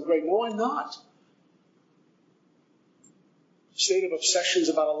of meetings, I'm great. No, I'm not. state of obsessions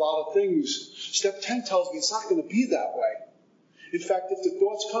about a lot of things. Step 10 tells me it's not going to be that way. In fact, if the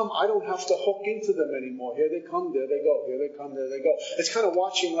thoughts come, I don't have to hook into them anymore. Here they come, there they go. Here they come, there they go. It's kind of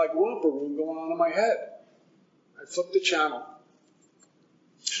watching like romper room going on in my head. I flip the channel.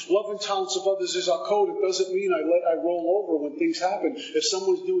 Love and tolerance of others is our code. It doesn't mean I roll over when things happen. If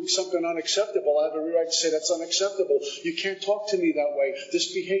someone's doing something unacceptable, I have every right to say that's unacceptable. You can't talk to me that way.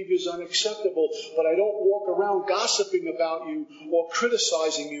 This behavior is unacceptable. But I don't walk around gossiping about you or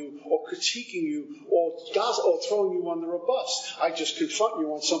criticizing you or critiquing you or throwing you under a bus. I just confront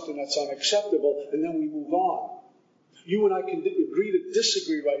you on something that's unacceptable, and then we move on. You and I can agree to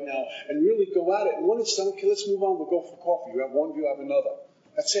disagree right now and really go at it. And when it's done, okay, let's move on. We'll go for coffee. You have one view, I have another.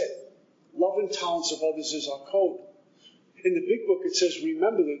 That's it. Love and tolerance of others is our code. In the big book, it says,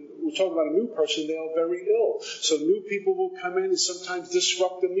 remember that we're talking about a new person, they are very ill. So new people will come in and sometimes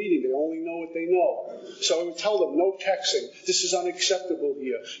disrupt the meeting. They only know what they know. So I would tell them, no texting. This is unacceptable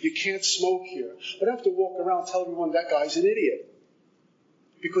here. You can't smoke here. But I have to walk around and tell everyone that guy's an idiot.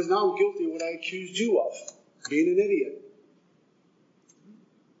 Because now I'm guilty of what I accused you of, being an idiot.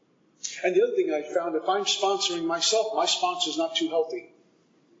 And the other thing I found, if I'm sponsoring myself, my sponsor's not too healthy.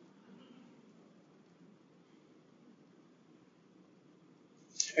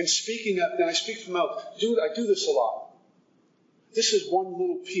 And speaking up, then I speak from out. Dude, I do this a lot. This is one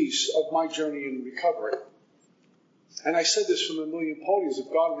little piece of my journey in recovery. And I said this from a million podiums.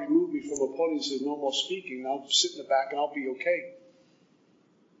 If God removed me from a podium and says, no more speaking, I'll sit in the back and I'll be okay.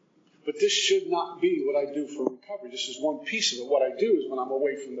 But this should not be what I do for recovery. This is one piece of it. What I do is when I'm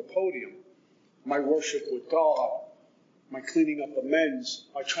away from the podium, my worship with God, my cleaning up amends,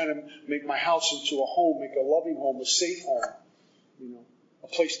 my trying to make my house into a home, make a loving home, a safe home, a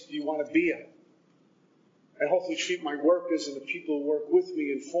place you want to be at. And hopefully treat my workers and the people who work with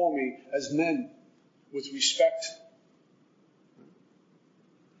me and for me as men with respect.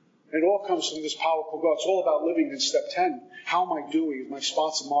 And it all comes from this powerful God. It's all about living in step 10. How am I doing? As my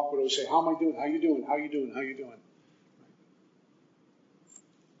sponsor Mark would always say, how am I doing? How you doing? How you doing? How you doing?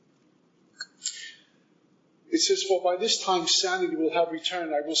 It says, for by this time sanity will have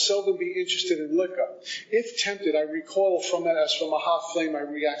returned. I will seldom be interested in liquor. If tempted, I recoil from it as from a hot flame. I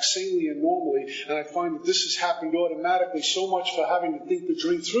react sanely and normally, and I find that this has happened automatically, so much for having to think the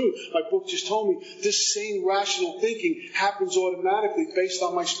drink through. My book just told me this same rational thinking happens automatically based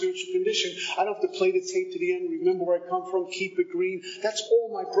on my spiritual condition. I don't have to play the tape to the end, remember where I come from, keep it green. That's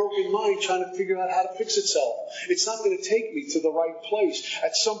all my broken mind trying to figure out how to fix itself. It's not going to take me to the right place.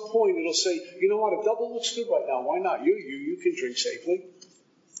 At some point, it'll say, you know what, a double looks good right now. Why not? You can drink safely.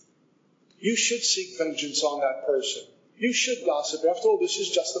 You should seek vengeance on that person. You should gossip. After all, this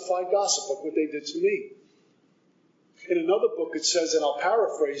is justified gossip. Look what they did to me. In another book, it says, and I'll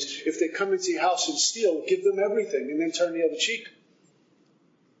paraphrase, if they come into your house and steal, give them everything and then turn the other cheek.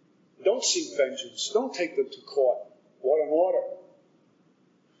 Don't seek vengeance. Don't take them to court. What an order.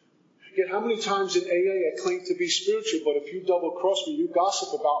 Yet how many times in AA I claim to be spiritual, but if you double-cross me, you gossip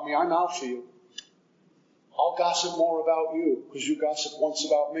about me, I'm out for you. I'll gossip more about you because you gossiped once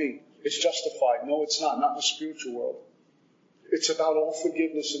about me. It's justified. No, it's not. Not in the spiritual world. It's about all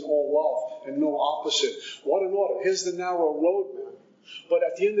forgiveness and all love and no opposite. What an order. Here's the narrow road, man. But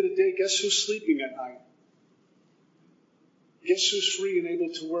at the end of the day, guess who's sleeping at night? Guess who's free and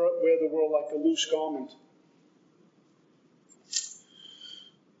able to wear the world like a loose garment?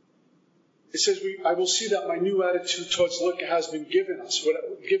 It says, I will see that my new attitude towards liquor has been given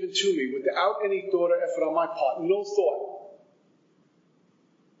to me, without any thought or effort on my part. No thought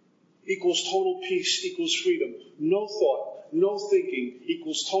equals total peace, equals freedom. No thought, no thinking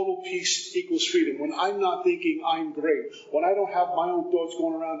equals total peace, equals freedom. When I'm not thinking, I'm great. When I don't have my own thoughts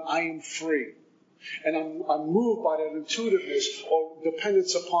going around, I am free. And I'm moved by that intuitiveness or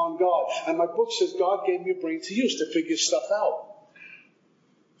dependence upon God. And my book says God gave me a brain to use to figure stuff out.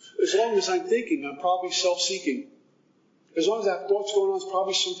 As long as I'm thinking, I'm probably self-seeking. As long as I have thoughts going on, there's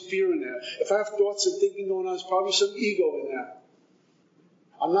probably some fear in there. If I have thoughts and thinking going on, there's probably some ego in there.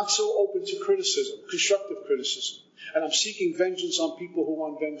 I'm not so open to criticism, constructive criticism. And I'm seeking vengeance on people who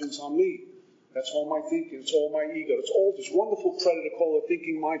want vengeance on me. That's all my thinking. It's all my ego. It's all this wonderful predator called a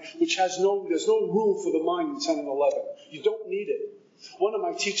thinking mind, which there's no room for the mind in 10 and 11. You don't need it. One of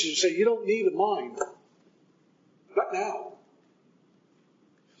my teachers would say, you don't need a mind. Not now.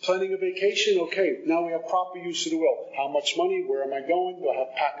 Planning a vacation, okay, now we have proper use of the will. How much money, where am I going, do I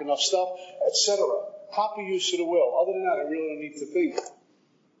have packed enough stuff, etc. Proper use of the will. Other than that, I really don't need to think.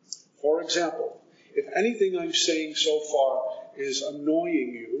 For example, if anything I'm saying so far is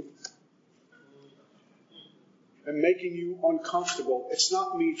annoying you and making you uncomfortable, it's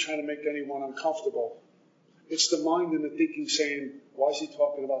not me trying to make anyone uncomfortable. It's the mind and the thinking saying, why is he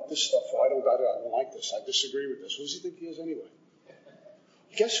talking about this stuff? I don't like this. I disagree with this. Who does he think he is anyway?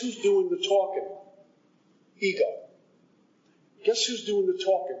 Guess who's doing the talking? Ego. Guess who's doing the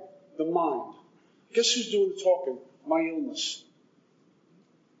talking? The mind. Guess who's doing the talking? My illness.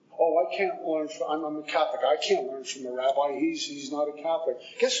 Oh, I can't learn from, I'm a Catholic. I can't learn from a rabbi. He's not a Catholic.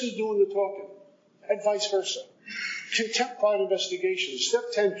 Guess who's doing the talking? And vice versa. Contempt, pride, investigation. Step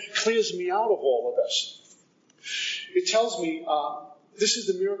 10 clears me out of all of this. It tells me, this is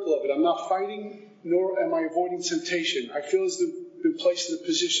the miracle of it. I'm not fighting, nor am I avoiding temptation. I feel as though I've been placed in a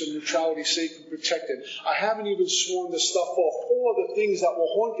position of neutrality, safe and protected. I haven't even sworn the stuff off, or the things that were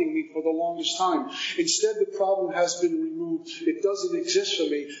haunting me for the longest time. Instead, the problem has been removed. It doesn't exist for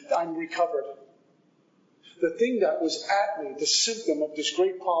me. I'm recovered. The thing that was at me, the symptom of this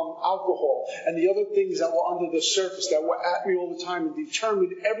great problem, alcohol, and the other things that were under the surface that were at me all the time and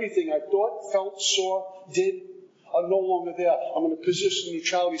determined everything I thought, felt, saw, did, are no longer there. I'm in a position of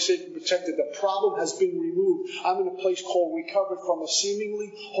neutrality, safe and protected. The problem has been removed. I'm in a place called recovered from a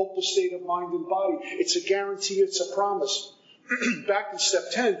seemingly hopeless state of mind and body. It's a guarantee. It's a promise. Back in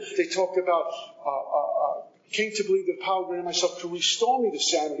step 10, they talked about came to believe the power granted myself to restore me to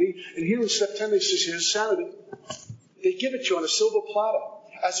sanity. And here in step 10, they says, here's sanity. They give it to you on a silver platter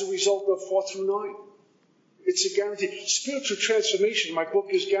as a result of 4 through 9. It's a guarantee. Spiritual transformation, my book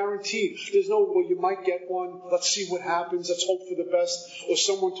is guaranteed. There's no, well, you might get one. Let's see what happens. Let's hope for the best. Or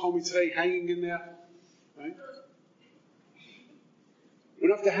someone told me today, hanging in there. Right? We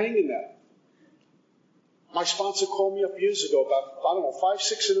don't have to hang in there. My sponsor called me up years ago about, 5,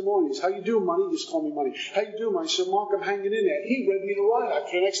 6 in the morning. He said, how you doing, Money? He just called me Money. How you doing, Money? I said, Mark, I'm hanging in there. He read me the write-up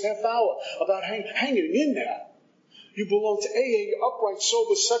for the next half hour about hanging in there. You belong to AA, you're upright,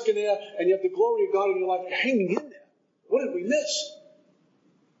 sober, second air, and you have the glory of God in your life. You're hanging in there. What did we miss?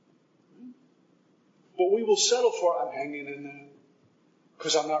 But we will settle for, I'm hanging in there.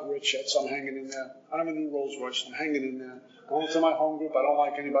 Because I'm not rich yet, so I'm hanging in there. I don't have a new Rolls Royce, I'm hanging in there. Going to my home group, I don't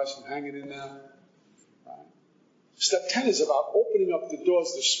like anybody, so I'm hanging in there. Step 10 is about opening up the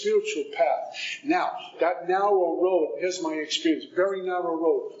doors, the spiritual path. Now, that narrow road, here's my experience, very narrow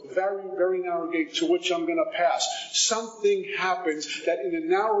road, very, very narrow gate to which I'm going to pass. Something happens that in the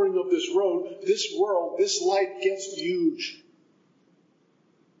narrowing of this road, this world, this light gets huge.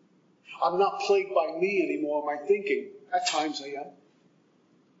 I'm not plagued by me anymore, my thinking. At times I am.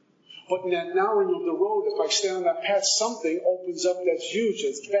 But in that narrowing of the road, if I stay on that path, something opens up that's huge,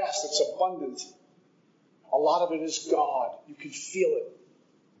 it's vast, it's abundant. A lot of it is God. You can feel it.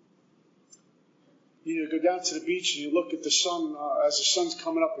 You go down to the beach and you look at the sun. As the sun's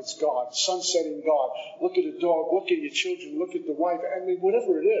coming up, it's God. Sun setting, God. Look at the dog. Look at your children. Look at the wife. I mean,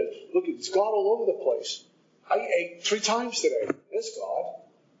 whatever it is. Look, it's God all over the place. I ate 3 times today. There's God.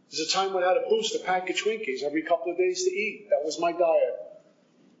 There's a time when I had a boost, a pack of Twinkies every couple of days to eat. That was my diet.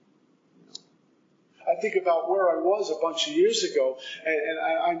 I think about where I was a bunch of years ago,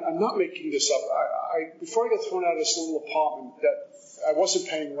 and I'm not making this up. Before I got thrown out of this little apartment that I wasn't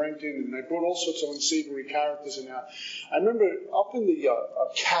paying rent in, and I brought all sorts of unsavory characters in there. I remember up in the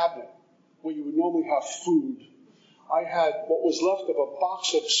cabinet where you would normally have food, I had what was left of a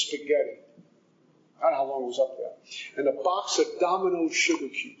box of spaghetti. I don't know how long it was up there. And a box of Domino's sugar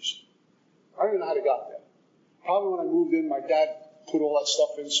cubes. I don't even know how they got there. Probably when I moved in, my dad put all that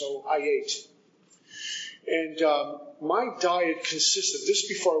stuff in, so I ate. And my diet consisted, this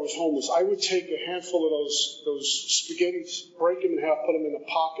before I was homeless, I would take a handful of those spaghettis, break them in half, put them in a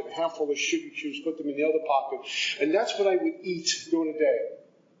pocket, a handful of sugar cubes, put them in the other pocket. And that's what I would eat during the day.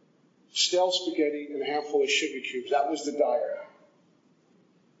 Stale spaghetti and a handful of sugar cubes. That was the diet.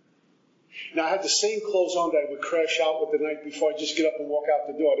 Now, I had the same clothes on that I would crash out with the night before. I'd just get up and walk out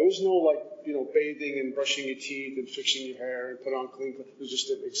the door. There was no, bathing and brushing your teeth and fixing your hair and put on clean clothes. It just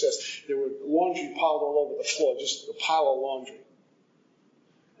didn't exist. There were laundry piled all over the floor, just a pile of laundry.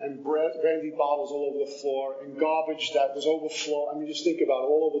 And brandy bottles all over the floor and garbage that was overflowing. I mean, just think about it,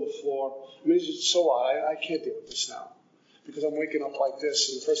 all over the floor. I mean, it's just so odd. I can't deal with this now. Because I'm waking up like this,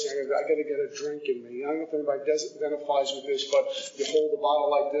 and the first thing I got to get a drink in me. I don't know if anybody identifies with this, but you hold the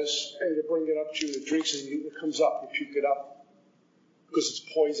bottle like this, and you bring it up to you, and it drinks, and it comes up, you puke it up, because it's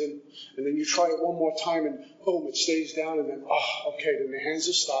poison. And then you try it one more time, and boom, it stays down, and then, okay, then the hands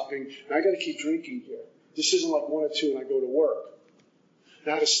are stopping, and I got to keep drinking here. This isn't like 1 or 2, and I go to work.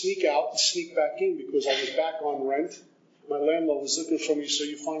 Now I had to sneak out and sneak back in, because I was back on rent. My landlord was looking for me, so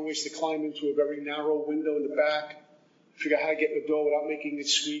you find ways to climb into a very narrow window in the back. Figure out how to get in the door without making it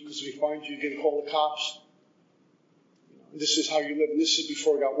squeak, because if we find you, you're going to call the cops. This is how you live, and this is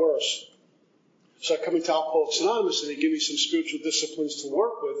before it got worse. So I come into Alcoholics Anonymous, and they give me some spiritual disciplines to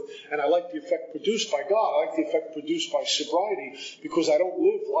work with, and I like the effect produced by God. I like the effect produced by sobriety, because I don't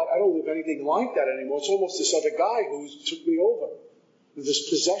live anything like that anymore. It's almost this other guy who took me over. This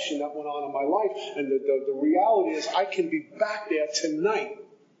possession that went on in my life, and the reality is I can be back there tonight,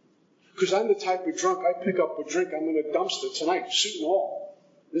 because I'm the type of drunk, I pick up a drink, I'm in a dumpster tonight, suit and all.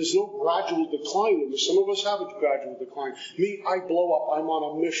 There's no gradual decline in this. Some of us have a gradual decline. Me, I blow up. I'm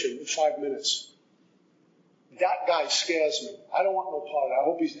on a mission in 5 minutes. That guy scares me. I don't want no part of it. I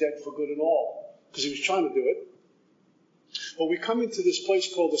hope he's dead for good and all, because he was trying to do it. But we come into this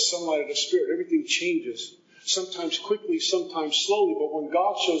place called the sunlight of the Spirit. Everything changes. Sometimes quickly, sometimes slowly. But when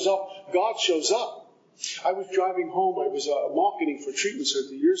God shows up, God shows up. I was driving home. I was marketing for a treatment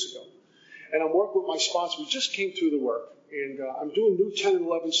center years ago. And I'm working with my sponsor. We just came through the work. And I'm doing new 10 and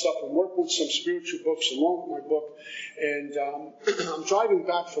 11 stuff. I'm working with some spiritual books along with my book. And I'm driving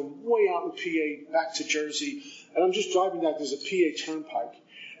back from way out in PA back to Jersey. And I'm just driving down. There's a PA turnpike.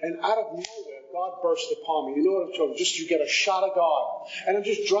 And out of nowhere, God burst upon me. You know what I'm talking about? Just you get a shot of God. And I'm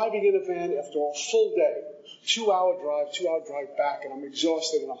just driving in a van after a full day. 2-hour drive back. And I'm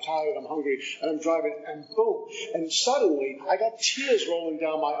exhausted and I'm tired, I'm hungry. And I'm driving and boom. And suddenly, I got tears rolling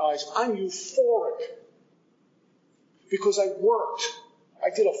down my eyes. I'm euphoric. Because I worked. I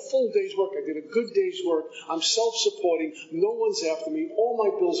did a full day's work. I did a good day's work. I'm self-supporting. No one's after me. All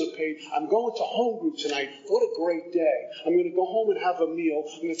my bills are paid. I'm going to home group tonight. What a great day. I'm going to go home and have a meal.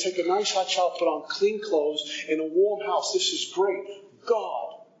 I'm going to take a nice hot shower, put on clean clothes in a warm house. This is great.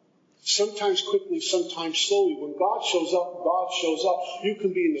 God. Sometimes quickly, sometimes slowly. When God shows up, God shows up. You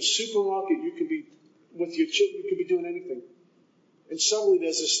can be in the supermarket. You can be with your children. You can be doing anything. And suddenly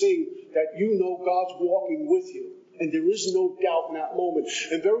there's this thing that you know God's walking with you. And there is no doubt in that moment.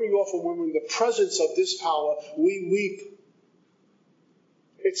 And very often when we're in the presence of this power, we weep.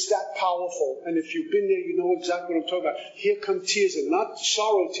 It's that powerful. And if you've been there, you know exactly what I'm talking about. Here come tears, and not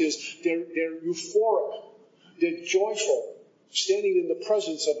sorrow tears. They're euphoric. They're joyful. Standing in the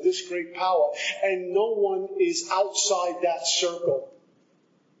presence of this great power. And no one is outside that circle.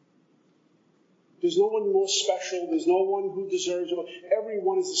 There's no one more special. There's no one who deserves it.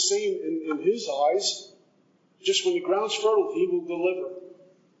 Everyone is the same in his eyes. Just when the ground's fertile, he will deliver.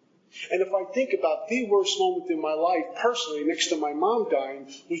 And if I think about the worst moment in my life, personally, next to my mom dying,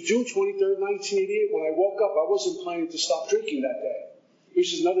 was June 23rd, 1988. When I woke up, I wasn't planning to stop drinking that day. It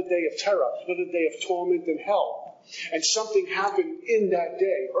was just another day of terror, another day of torment and hell. And something happened in that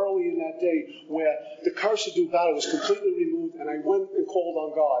day, early in that day, where the curse to do battle was completely removed, and I went and called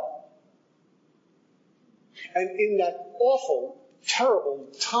on God. And in that awful, terrible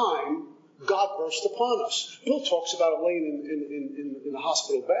time, God burst upon us. Bill talks about it laying in the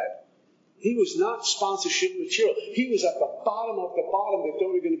hospital bed. He was not sponsorship material. He was at the bottom of the bottom that they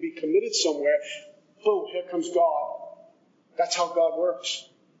were going to be committed somewhere. Boom, here comes God. That's how God works.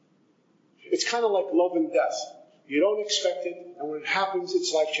 It's kind of like love and death. You don't expect it, and when it happens,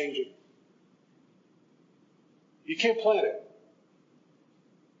 it's life-changing. You can't plan it.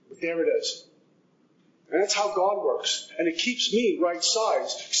 But there it is. And that's how God works. And it keeps me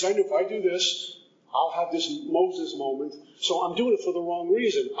right-sized. Because I know if I do this, I'll have this Moses moment. So I'm doing it for the wrong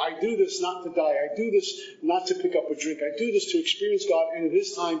reason. I do this not to die. I do this not to pick up a drink. I do this to experience God. And at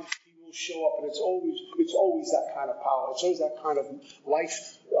His time, He will show up. And it's always that kind of power. It's always that kind of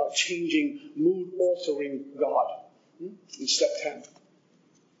life-changing, mood-altering God. In step 10.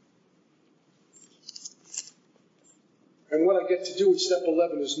 And what I get to do in step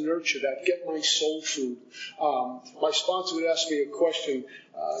 11 is nurture that, get my soul food. My sponsor would ask me a question.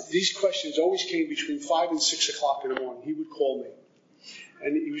 These questions always came between 5 and 6 o'clock in the morning. He would call me.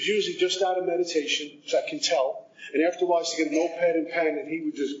 And he was usually just out of meditation, which I can tell. And after a while, I used to get a notepad and pen, and he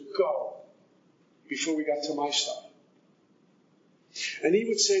would just go before we got to my stuff. And he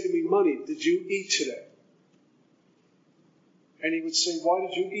would say to me, Money, did you eat today? And he would say, why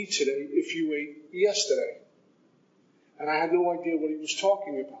did you eat today if you ate yesterday? And I had no idea what he was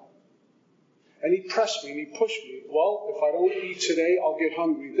talking about. And he pressed me and he pushed me. Well, if I don't eat today, I'll get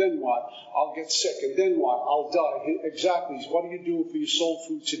hungry. Then what? I'll get sick. And then what? I'll die. Exactly. What are you doing for your soul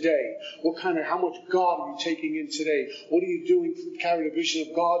food today? How much God are you taking in today? What are you doing to carry the vision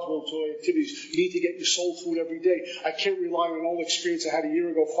of God's will to your activities? You need to get your soul food every day. I can't rely on an old experience I had a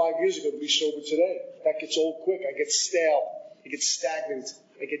year ago, 5 years ago to be sober today. That gets old quick. I get stale. I get stagnant.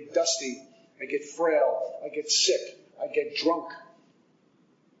 I get dusty. I get frail. I get sick. I get drunk.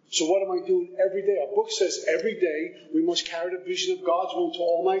 So what am I doing every day? Our book says every day we must carry the vision of God's will to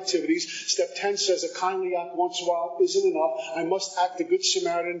all my activities. Step 10 says a kindly act once in a while isn't enough. I must act a good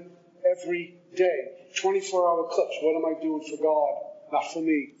Samaritan every day. 24-hour clips. What am I doing for God? Not for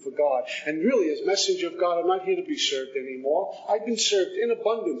me, for God. And really, as messenger of God, I'm not here to be served anymore. I've been served in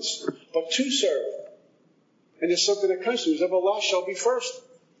abundance, but to serve. And there's something that comes to me. Whoever last shall be first.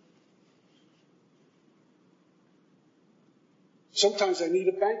 Sometimes I need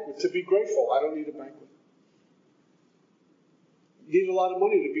a banquet to be grateful. I don't need a banquet. You need a lot of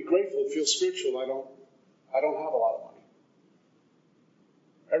money to be grateful, feel spiritual. I don't have a lot of money.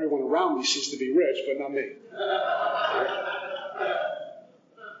 Everyone around me seems to be rich, but not me.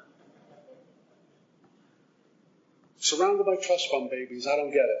 Surrounded by trust fund babies, I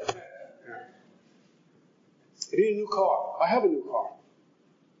don't get it. I need a new car. I have a new car.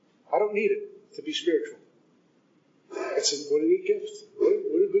 I don't need it to be spiritual. What a neat gift. What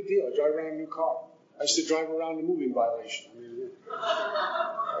a good deal. I drive around a new car. I used to drive around a moving violation.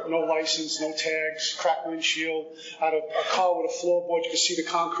 No license, no tags, cracked windshield, had a car with a floorboard. You could see the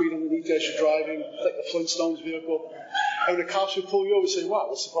concrete underneath as you're driving, like the Flintstones vehicle. And the cops would pull you over and say, "Wow,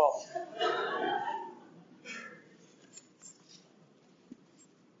 what's the problem?"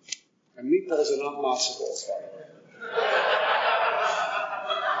 And meatballs are not matzo balls, by the way.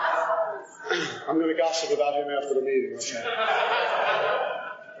 I'm going to gossip about him after the meeting, okay?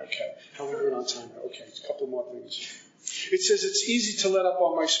 Okay. How are we doing on time? Okay, a couple more things. It says it's easy to let up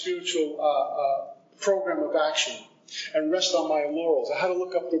on my spiritual program of action and rest on my laurels. I had to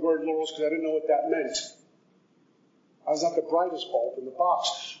look up the word laurels because I didn't know what that meant. I was not the brightest bulb in the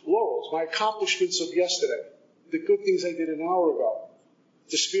box. Laurels, my accomplishments of yesterday, the good things I did an hour ago,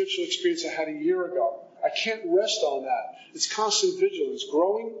 the spiritual experience I had a year ago. I can't rest on that. It's constant vigilance,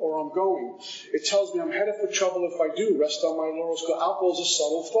 growing or I'm going. It tells me I'm headed for trouble if I do rest on my laurels, because alcohol is a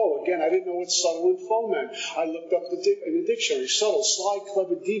subtle foe. Again, I didn't know what subtle and foe meant. I looked up in the dictionary. Subtle, sly,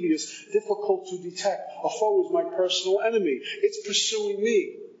 clever, devious, difficult to detect. A foe is my personal enemy. It's pursuing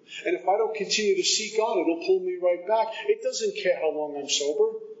me. And if I don't continue to seek God, it'll pull me right back. It doesn't care how long I'm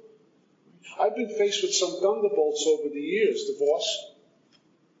sober. I've been faced with some thunderbolts over the years. Divorce,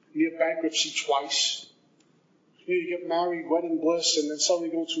 near bankruptcy twice. You get married, wedding bliss, and then suddenly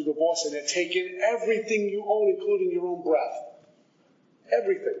go through divorce, and they're taking everything you own, including your own breath.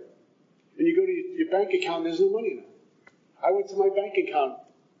 Everything. And you go to your bank account, there's no money in it. I went to my bank account.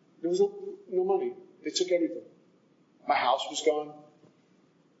 There was no money. They took everything. My house was gone.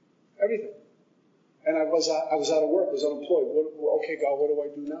 Everything. And I was out of work. I was unemployed. Okay, God, what do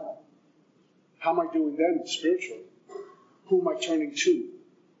I do now? How am I doing then spiritually? Who am I turning to?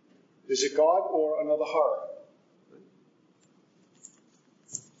 Is it God or another horror?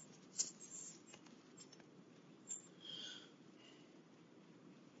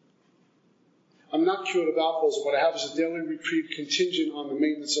 I'm not cured of alcoholism. What I have is a daily reprieve contingent on the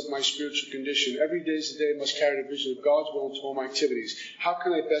maintenance of my spiritual condition. Every day is the day I must carry the vision of God's will into all my activities. How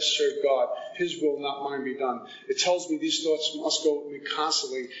can I best serve God? His will, not mine, be done. It tells me these thoughts must go with me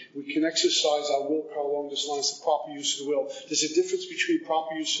constantly. We can exercise our willpower along this line. It's the proper use of the will. There's a difference between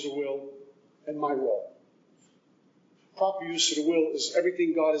proper use of the will and my will. Proper use of the will is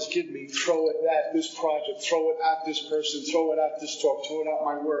everything God has given me, throw it at this project, throw it at this person, throw it at this talk, throw it at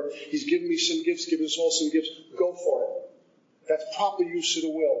my work. He's given me some gifts, given us all some gifts. Go for it. That's proper use of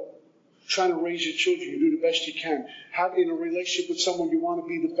the will. Trying to raise your children, you do the best you can. Have in a relationship with someone, you want to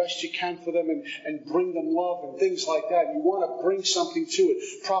be the best you can for them and bring them love and things like that. You want to bring something to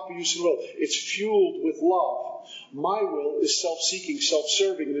it. Proper use of the will. It's fueled with love. My will is self-seeking,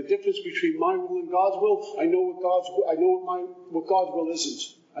 self-serving. And the difference between my will and God's will, I know what God's will isn't.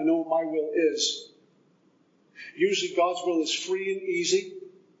 I know what my will is. Usually God's will is free and easy.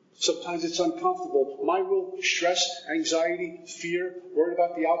 Sometimes it's uncomfortable. My will, stress, anxiety, fear, worried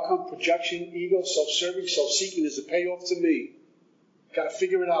about the outcome, projection, ego, self-serving, self-seeking is the payoff to me. Got to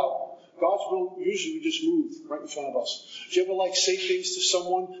figure it out. God's will, usually we just move right in front of us. Do you ever say things to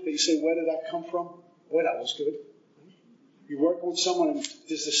someone that you say, where did that come from? Boy, that was good. You're working with someone and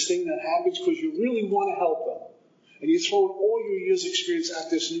there's this thing that happens because you really want to help them. And you're throwing all your years' experience at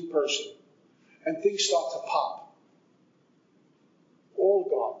this new person. And things start to pop. All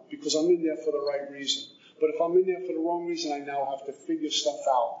God, because I'm in there for the right reason. But if I'm in there for the wrong reason, I now have to figure stuff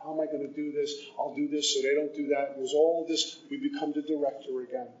out. How am I going to do this? I'll do this so they don't do that. And there's all this. We become the director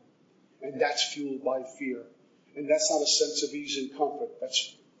again. And that's fueled by fear. And that's not a sense of ease and comfort.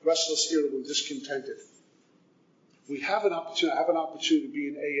 That's restless, irritable, discontented. We have an opportunity. I have an opportunity to be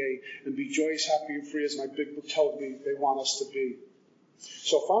in AA and be joyous, happy, and free, as my big book tells me they want us to be.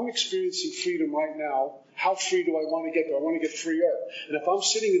 So if I'm experiencing freedom right now, how free do I want to get? Do I want to get freer? And if I'm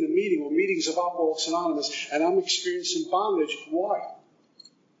sitting in a meeting or meetings of Alcoholics Anonymous and I'm experiencing bondage, why?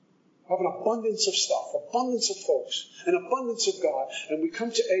 I have an abundance of stuff, abundance of folks, an abundance of God. And we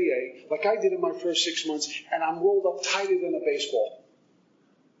come to AA, like I did in my first 6 months, and I'm rolled up tighter than a baseball.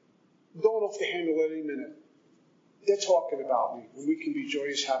 going off the handle at any minute. They're talking about me, and we can be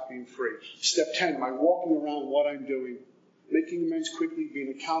joyous, happy, and free. Step 10, my walking around what I'm doing, making amends quickly,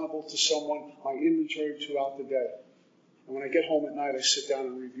 being accountable to someone, my inventory throughout the day. And when I get home at night, I sit down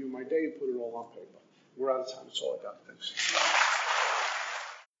and review my day and put it all on paper. We're out of time. That's all I got. Thanks.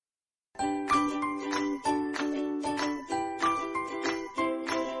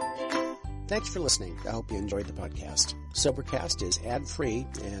 Thanks for listening. I hope you enjoyed the podcast. Sobercast is ad-free,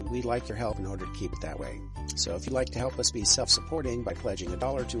 and we'd like your help in order to keep it that way. So if you'd like to help us be self-supporting by pledging $1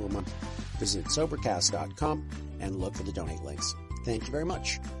 or $2 a month, visit Sobercast.com and look for the donate links. Thank you very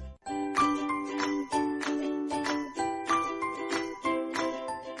much.